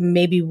think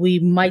maybe we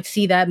might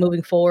see that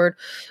moving forward,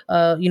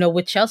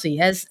 with Chelsea,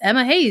 as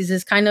Emma Hayes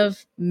is kind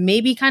of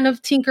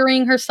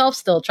tinkering herself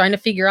still, trying to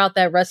figure out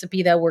that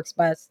recipe that works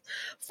best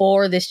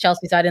for this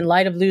Chelsea side in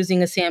light of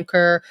losing a Sam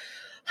Kerr.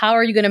 How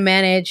are you going to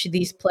manage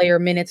these player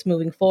minutes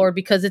moving forward?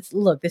 Because this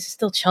is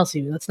still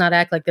Chelsea. Let's not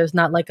act like there's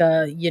not like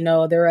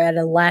they're at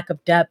a lack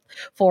of depth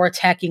for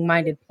attacking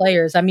minded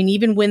players. I mean,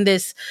 even when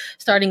this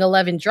starting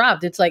 11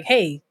 dropped, it's like,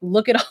 hey,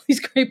 look at all these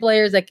great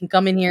players that can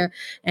come in here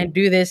and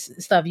do this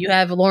stuff. You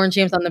have Lauren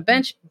James on the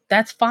bench.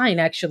 That's fine,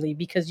 actually,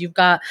 because you've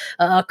got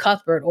a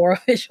Cuthbert or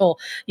Official,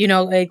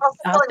 out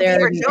there.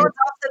 Beaver Jones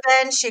off the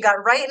bench. You got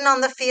Wrighton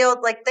on the field.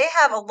 Like, they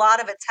have a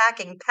lot of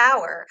attacking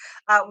power,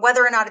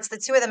 whether or not it's the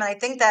two of them. And I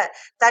think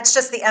that's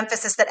just the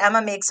emphasis that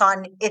Emma makes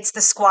on it's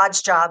the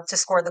squad's job to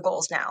score the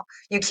goals now.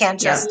 You can't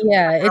just...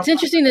 Yeah, it's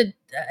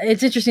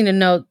interesting to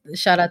note,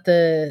 shout out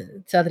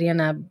to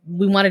Adriana,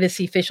 we wanted to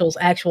see Official's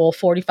actual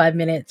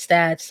 45-minute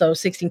stats. So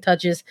 16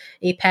 touches,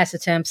 8 pass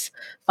attempts,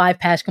 5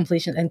 pass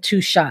completions, and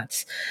 2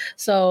 shots.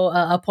 So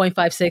a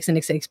 0.56 and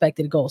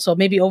expected goal. So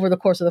maybe over the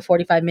course of the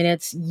 45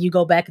 minutes, you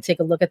go back and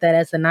take a look at that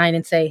as the 9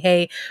 and say,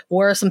 hey,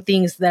 where are some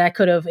things that I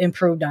could have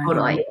improved on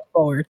moving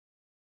forward?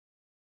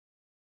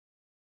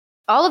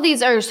 All of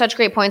these are such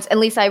great points. And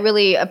Lisa, I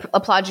really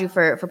applaud you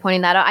for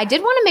pointing that out. I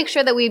did want to make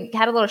sure that we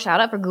had a little shout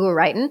out for Gua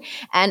Wrighton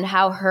and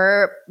how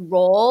her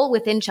role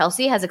within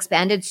Chelsea has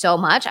expanded so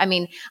much. I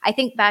mean, I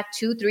think back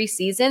 2-3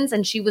 seasons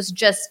and she was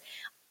just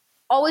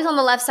always on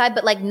the left side,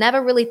 but like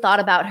never really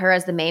thought about her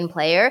as the main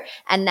player.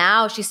 And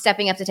now she's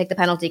stepping up to take the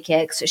penalty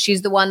kicks.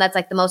 She's the one that's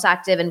like the most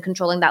active in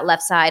controlling that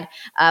left side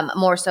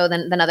more so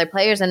than other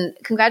players. And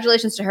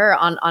congratulations to her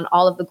on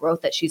all of the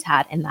growth that she's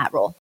had in that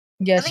role.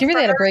 Yeah, she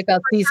really had a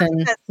breakout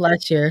season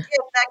last year.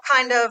 That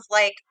kind of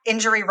like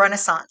injury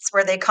renaissance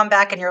where they come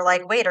back and you're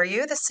like, wait, are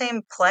you the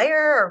same player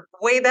or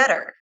way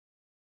better?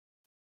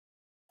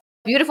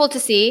 Beautiful to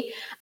see.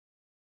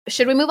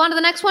 Should we move on to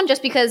the next one?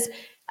 Just because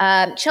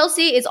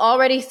Chelsea is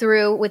already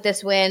through with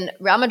this win.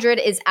 Real Madrid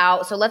is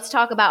out. So let's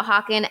talk about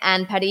Häcken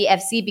and Paris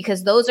FC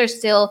because those are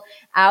still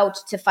out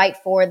to fight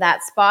for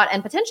that spot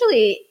and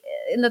potentially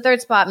in the third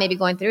spot, maybe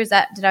going through.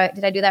 Did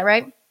I do that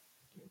right?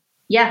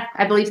 Yeah,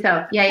 I believe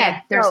so.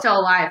 Yeah. They're still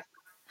alive.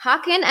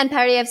 Häcken and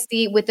Paris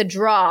FC with a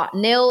draw,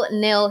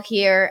 0-0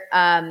 here.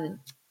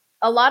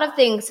 A lot of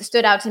things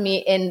stood out to me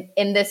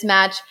in this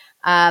match.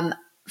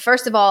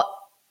 First of all,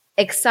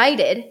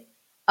 excited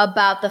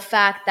about the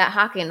fact that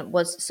Häcken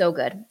was so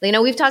good. You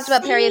know, we've talked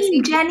about Paris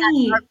FC,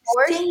 Jenny,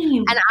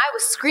 and I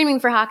was screaming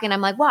for Häcken.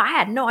 I'm like, wow, I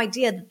had no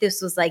idea that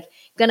this was like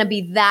going to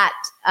be that,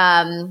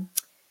 I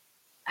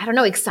don't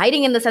know,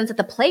 exciting in the sense that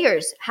the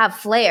players have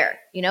flair.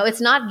 You know,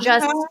 it's not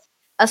just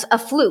a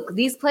fluke.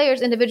 These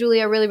players individually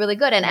are really, really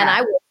good. And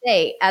I will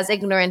say, as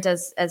ignorant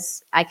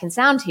as I can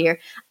sound here,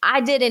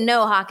 I didn't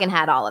know Häcken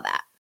had all of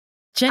that.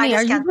 Jenny,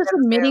 are you just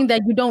admitting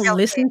that you don't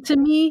listen to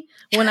me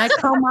when I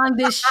come on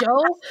this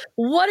show?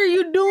 What are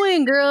you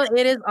doing, girl?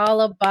 It is all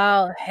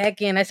about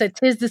Häcken. I said,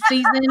 'tis the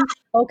season,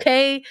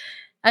 okay?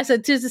 I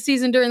said, 'tis the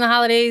season during the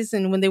holidays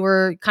and when they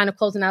were kind of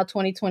closing out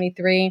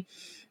 2023.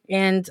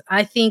 And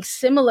I think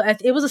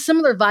it was a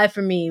similar vibe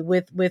for me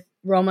with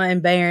Roma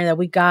and Bayern that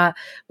we got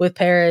with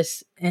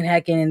Paris and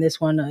Häcken in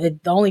this one. The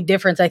only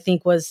difference, I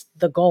think, was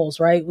the goals,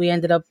 right? We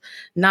ended up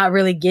not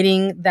really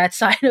getting that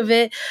side of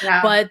it,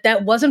 but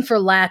that wasn't for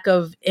lack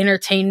of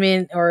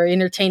entertainment or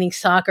entertaining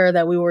soccer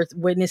that we were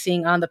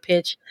witnessing on the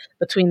pitch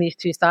between these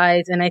two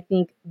sides. And I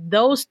think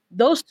those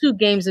two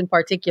games in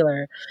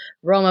particular,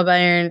 Roma,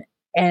 Bayern,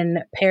 and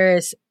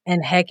Paris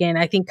and Häcken,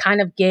 I think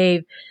kind of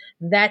gave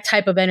that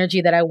type of energy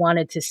that I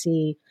wanted to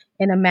see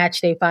in a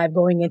match day 5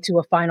 going into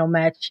a final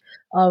match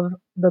of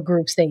the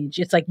group stage.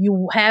 It's like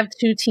you have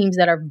two teams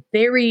that are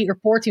or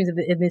 4 teams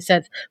in this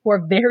sense, who are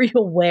very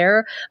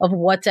aware of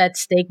what's at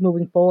stake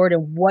moving forward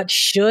and what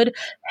should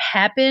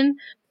happen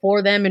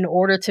for them in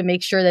order to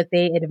make sure that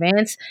they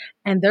advance.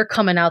 And they're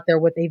coming out there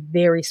with a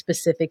very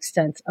specific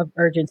sense of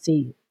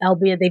urgency,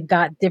 albeit they've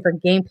got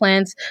different game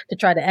plans to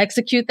try to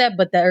execute that.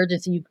 But the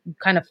urgency you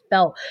kind of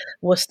felt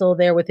was still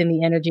there within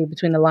the energy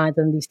between the lines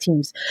on these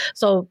teams.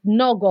 So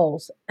no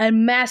goals. A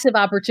massive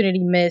opportunity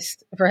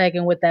missed for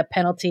Häcken with that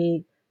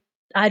penalty.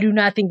 I do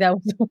not think that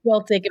was a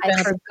well taken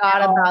penalty. I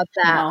forgot about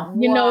that.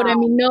 You know what I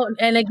mean? No,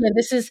 and again,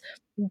 this is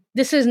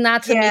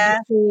not to make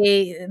you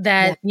say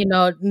that you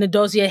know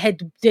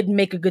Ndozie didn't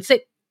make a good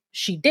save.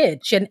 She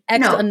did. She had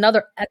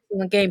another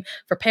excellent game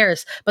for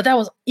Paris, but that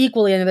was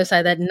equally on the other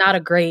side that not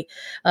a great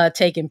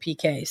taken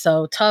PK.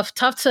 So tough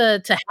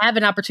to have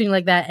an opportunity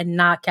like that and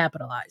not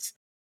capitalize.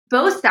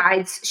 Both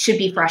sides should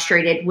be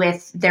frustrated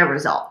with their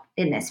result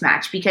in this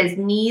match because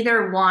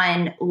neither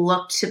one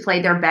looked to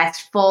play their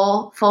best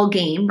full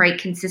game, right,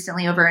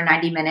 consistently over a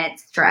 90-minute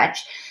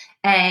stretch.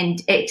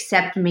 And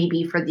except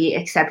maybe for the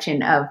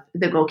exception of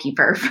the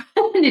goalkeeper,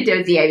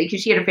 Ndozie, because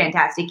she had a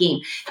fantastic game.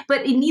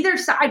 But in neither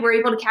side were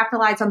able to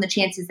capitalize on the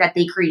chances that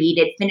they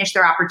created, finish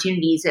their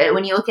opportunities.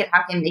 When you look at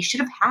Häcken, they should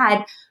have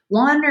had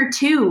 1 or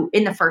 2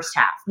 in the first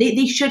half.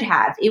 They should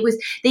have.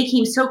 They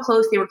came so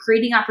close. They were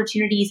creating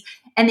opportunities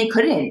and they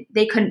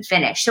couldn't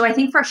finish. So I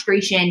think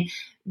frustration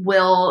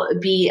will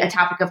be a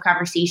topic of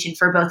conversation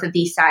for both of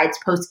these sides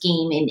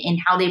post-game in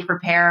how they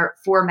prepare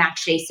for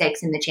match day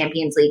 6 in the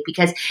Champions League,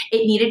 because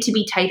it needed to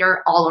be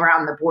tighter all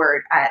around the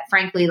board.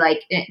 Frankly,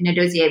 like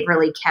Ndozie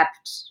really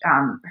kept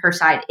her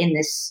side in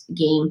this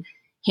game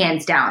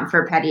hands down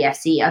for Petty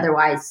FC.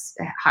 Otherwise,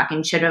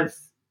 Häcken should have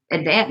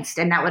advanced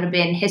and that would have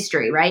been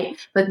history, right?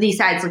 But these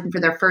sides looking for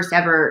their first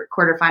ever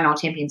quarterfinal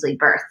Champions League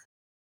berth.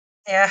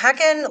 Yeah,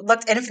 Häcken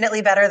looked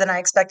infinitely better than I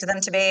expected them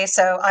to be.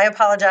 So I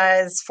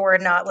apologize for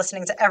not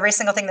listening to every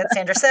single thing that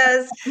Sandra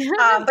says.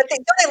 But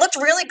they looked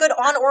really good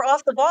on or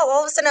off the ball.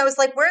 All of a sudden, I was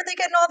like, where are they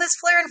getting all this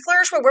flair and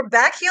flourish? We're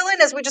back healing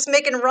as we're just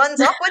making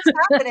runs up. What's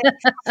happening?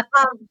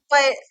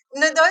 But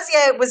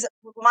Ndozie was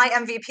my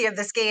MVP of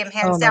this game,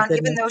 hands down.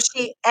 Even though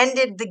she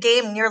ended the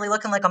game nearly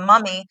looking like a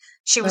mummy,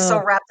 she was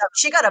so wrapped up.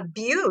 She got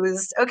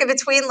abused. Okay,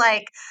 between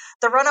like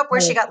the run up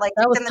where she got like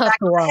kicked in the back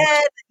of the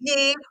head,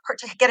 knee,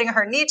 getting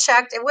her knee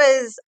checked. It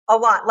was a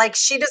lot. Like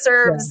she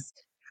deserves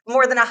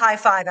more than a high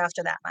five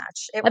after that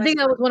match. I think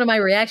that was one of my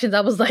reactions.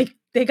 I was like,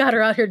 they got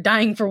her out here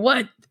dying for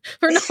what?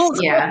 For no goals.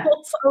 I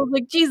was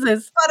like,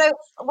 Jesus. But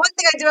one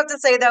thing I do have to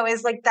say though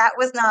is like that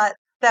was not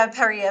the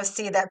Paris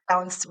FC that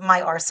bounced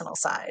my Arsenal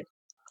side.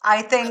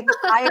 I think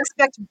I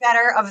expect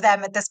better of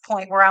them at this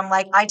point where I'm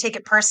like, I take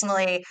it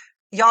personally.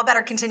 Y'all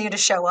better continue to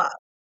show up.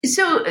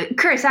 So,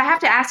 Chris, I have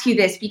to ask you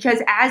this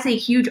because as a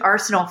huge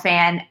Arsenal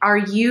fan, are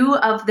you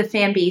of the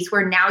fan base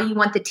where now you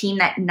want the team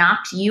that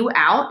knocked you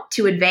out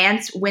to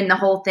advance, win the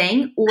whole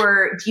thing?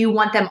 Or do you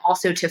want them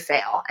also to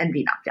fail and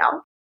be knocked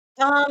out?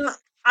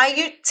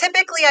 I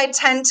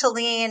tend to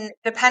lean,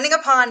 depending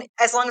upon,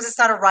 as long as it's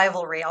not a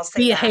rivalry, I'll say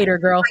be a hater,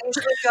 girl. I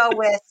usually go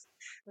with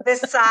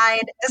this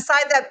side, a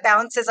side that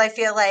bounces. I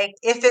feel like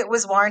if it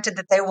was warranted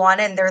that they won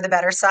and they're the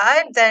better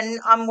side, then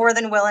I'm more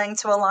than willing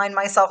to align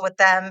myself with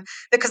them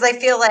because I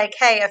feel like,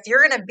 hey, if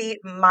you're going to beat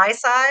my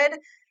side,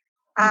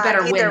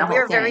 either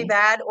we're very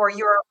bad or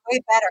you're way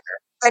better.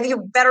 And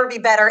you better be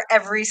better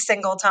every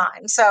single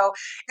time. So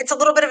it's a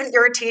little bit of an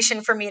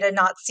irritation for me to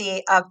not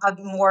see a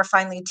more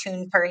finely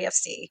tuned Paris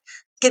FC,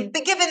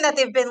 given that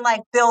they've been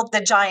like build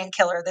the giant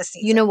killer this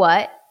season. You know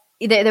what?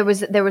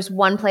 there was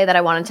one play that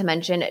I wanted to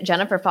mention.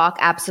 Jennifer Falk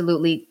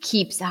absolutely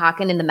keeps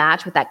Häcken in the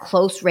match with that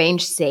close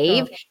range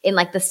save in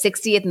like the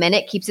 60th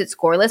minute, keeps it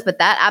scoreless, but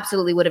that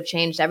absolutely would have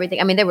changed everything.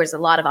 I mean, there was a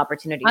lot of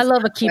opportunities. I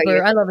love a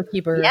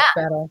keeper.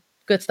 Battle.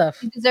 Good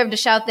stuff. You deserve a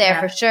shout there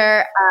for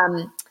sure.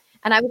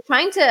 And I was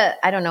trying to,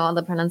 I don't know all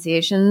the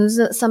pronunciations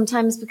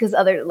sometimes because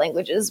other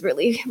languages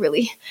really,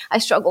 really I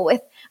struggle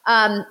with.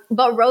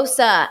 But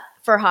Rosa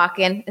for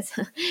Häcken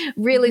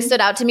really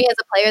stood out to me as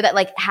a player that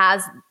like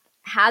has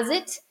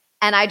it.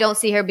 And I don't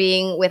see her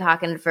being with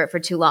Häcken for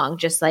too long,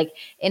 just like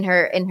in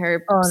her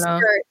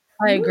skirt.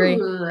 I agree.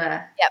 Ooh.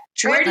 Yep.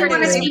 Where do you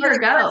want to see her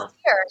go,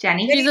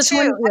 Jenny? She's a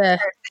twin.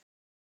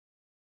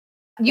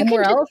 You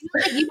Somewhere can else?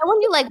 just, you know,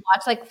 when you like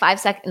watch like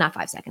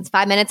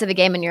 5 minutes of a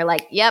game and you're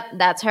like, yep,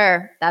 that's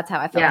her. That's how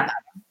I felt about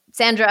her.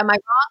 Sandra, am I wrong?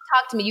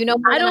 Talk to me. You know,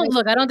 I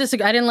don't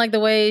disagree. I didn't like the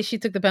way she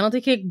took the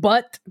penalty kick,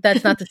 but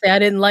that's not to say I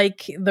didn't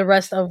like the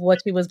rest of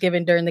what she was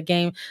given during the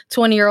game.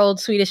 20-year-old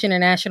Swedish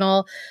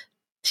international.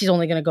 She's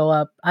only going to go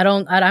up.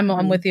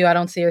 I'm with you. I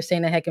don't see her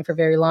staying at Häcken for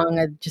very long.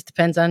 It just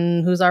depends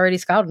on who's already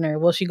scouting her.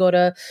 Will she go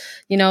to,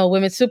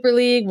 Women's Super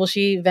League? Will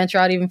she venture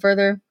out even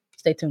further?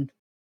 Stay tuned.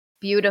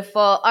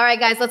 Beautiful. All right,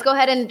 guys, let's go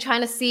ahead and try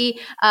to see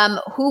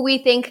who we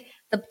think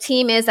the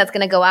team is that's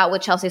going to go out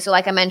with Chelsea. So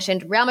like I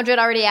mentioned, Real Madrid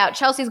already out.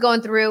 Chelsea's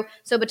going through.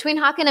 So between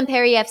Häcken and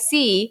Perry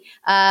FC,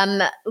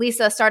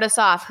 Lisa, start us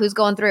off. Who's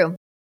going through?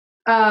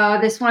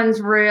 This one's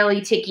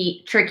really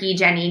tricky,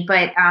 Jenny.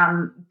 But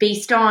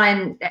based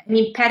on,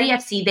 Petty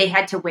FC, they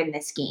had to win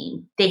this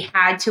game. They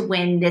had to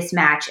win this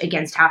match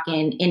against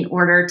Häcken in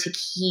order to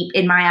keep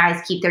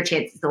their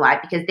chances alive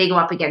because they go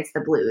up against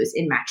the Blues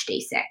in match day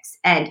 6.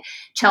 And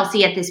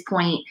Chelsea at this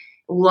point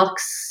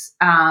looks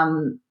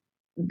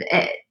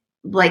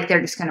like they're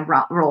just going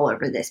to roll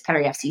over this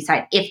Petty FC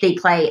side if they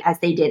play as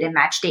they did in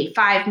match day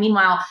 5.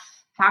 Meanwhile,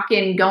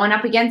 Häcken going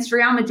up against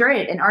Real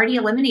Madrid, an already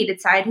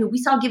eliminated side who we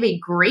saw give a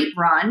great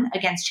run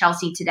against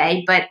Chelsea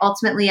today. But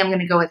ultimately, I'm going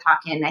to go with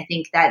Häcken. I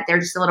think that they're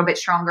just a little bit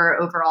stronger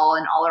overall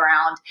and all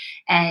around.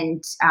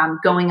 And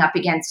going up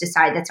against a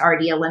side that's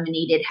already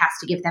eliminated has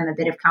to give them a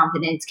bit of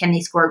confidence. Can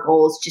they score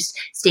goals? Just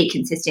stay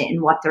consistent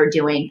in what they're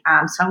doing.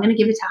 So I'm going to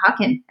give it to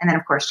Häcken. And then,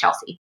 of course,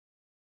 Chelsea.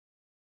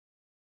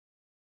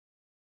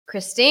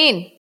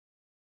 Christine.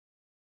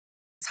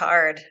 It's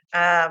hard.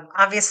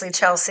 Obviously,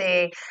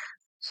 Chelsea.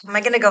 Am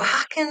I going to go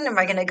Häcken? Am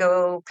I going to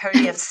go Perry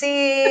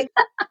FC?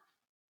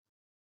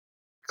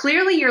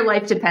 Clearly, your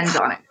life depends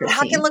on it,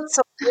 Christine. Häcken looked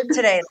so good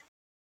today.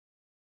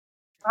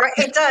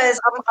 It does.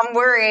 I'm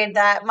worried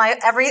that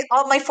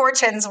all my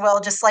fortunes will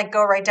just like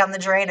go right down the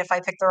drain if I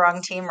pick the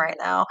wrong team right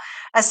now.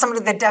 As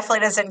somebody that definitely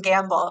doesn't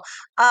gamble,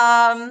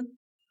 I'll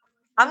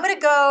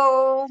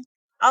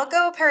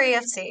go Perry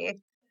FC.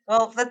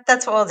 Well,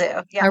 that's what we'll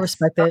do. Yes. I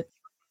respect it.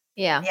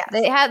 Yeah, yes.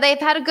 They've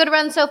had a good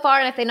run so far,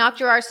 and if they knocked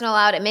your Arsenal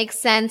out, it makes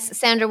sense.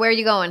 Sandra, where are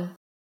you going?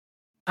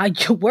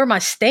 Where am I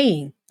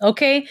staying?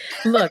 Okay,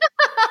 look,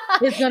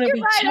 it's gonna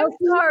be. Right,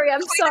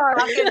 I'm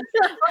sorry.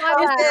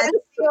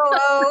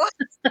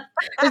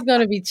 It's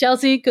gonna be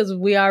Chelsea because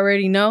we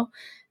already know,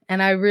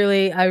 and I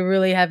really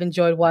have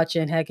enjoyed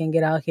watching Häcken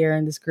get out here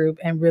in this group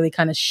and really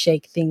kind of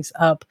shake things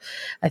up.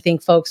 I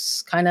think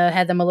folks kind of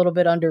had them a little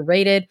bit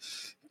underrated,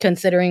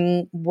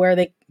 considering where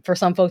they. For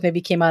some folks,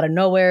 maybe came out of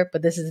nowhere,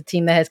 but this is a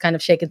team that has kind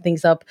of shaken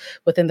things up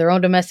within their own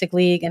domestic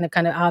league, and it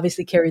kind of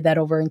obviously carried that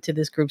over into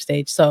this group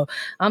stage. So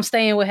I'm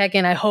staying with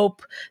Häcken. I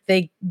hope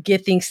they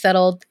get things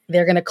settled.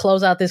 They're going to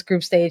close out this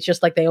group stage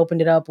just like they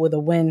opened it up with a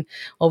win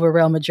over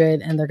Real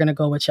Madrid, and they're going to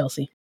go with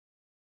Chelsea.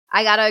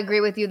 I got to agree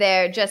with you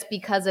there just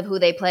because of who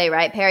they play,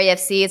 right? Perry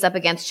FC is up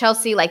against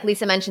Chelsea. Like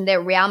Lisa mentioned there,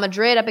 Real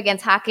Madrid up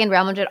against Häcken.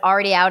 Real Madrid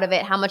already out of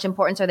it. How much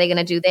importance are they going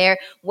to do there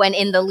when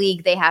in the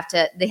league they have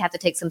to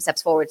take some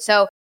steps forward?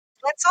 So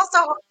let's also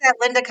hope that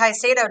Linda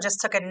Caicedo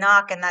just took a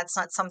knock and that's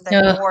not something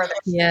more that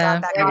she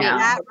got back on.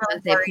 That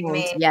really worried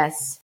me.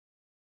 Yes.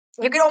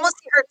 You could almost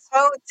see her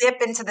toe dip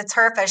into the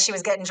turf as she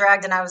was getting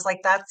dragged. And I was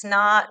like, that's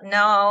not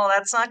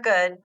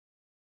good.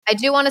 I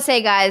do want to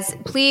say, guys,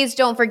 please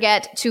don't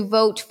forget to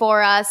vote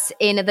for us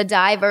in the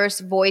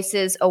Diverse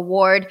Voices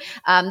Award.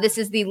 This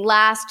is the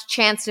last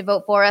chance to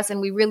vote for us.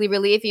 And we really,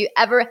 really, if you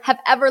have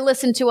ever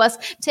listened to us,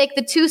 take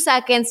the 2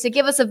 seconds to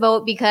give us a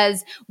vote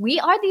because we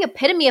are the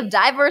epitome of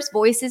diverse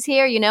voices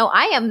here. You know,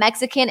 I am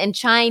Mexican and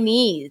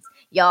Chinese,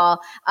 y'all.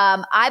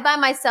 I by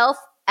myself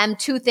am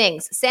 2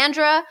 things.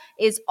 Sandra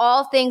is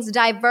all things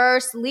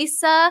diverse.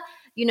 Lisa,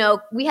 you know,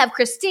 we have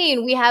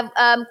Christine, we have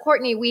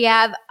Courtney, we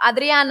have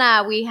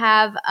Adriana, we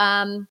have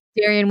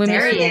Darian.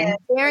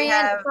 Sorry,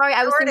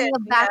 I was thinking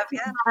of back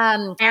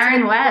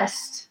Aaron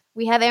West.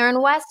 We have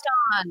Aaron West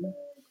on.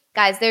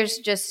 Guys, there's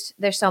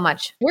so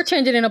much. We're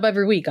changing it up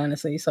every week,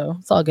 honestly, so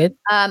it's all good.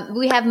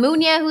 We have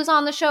Munya who's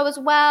on the show as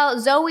well.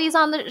 Zoe's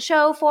on the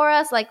show for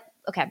us. Like,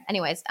 okay,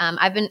 anyways,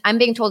 I'm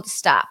being told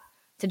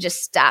to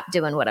just stop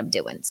doing what I'm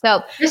doing.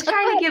 So just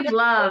trying to give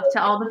love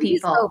to all the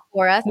people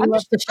for us. We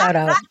love to shout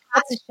out.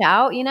 That's a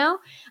shout, you know.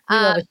 We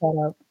love a shout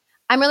out.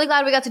 I'm really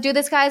glad we got to do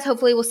this, guys.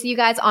 Hopefully we'll see you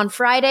guys on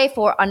Friday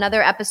for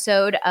another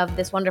episode of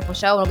this wonderful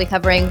show. We'll be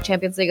covering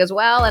Champions League as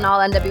well and all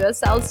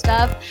NWSL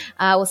stuff.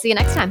 We'll see you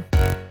next time.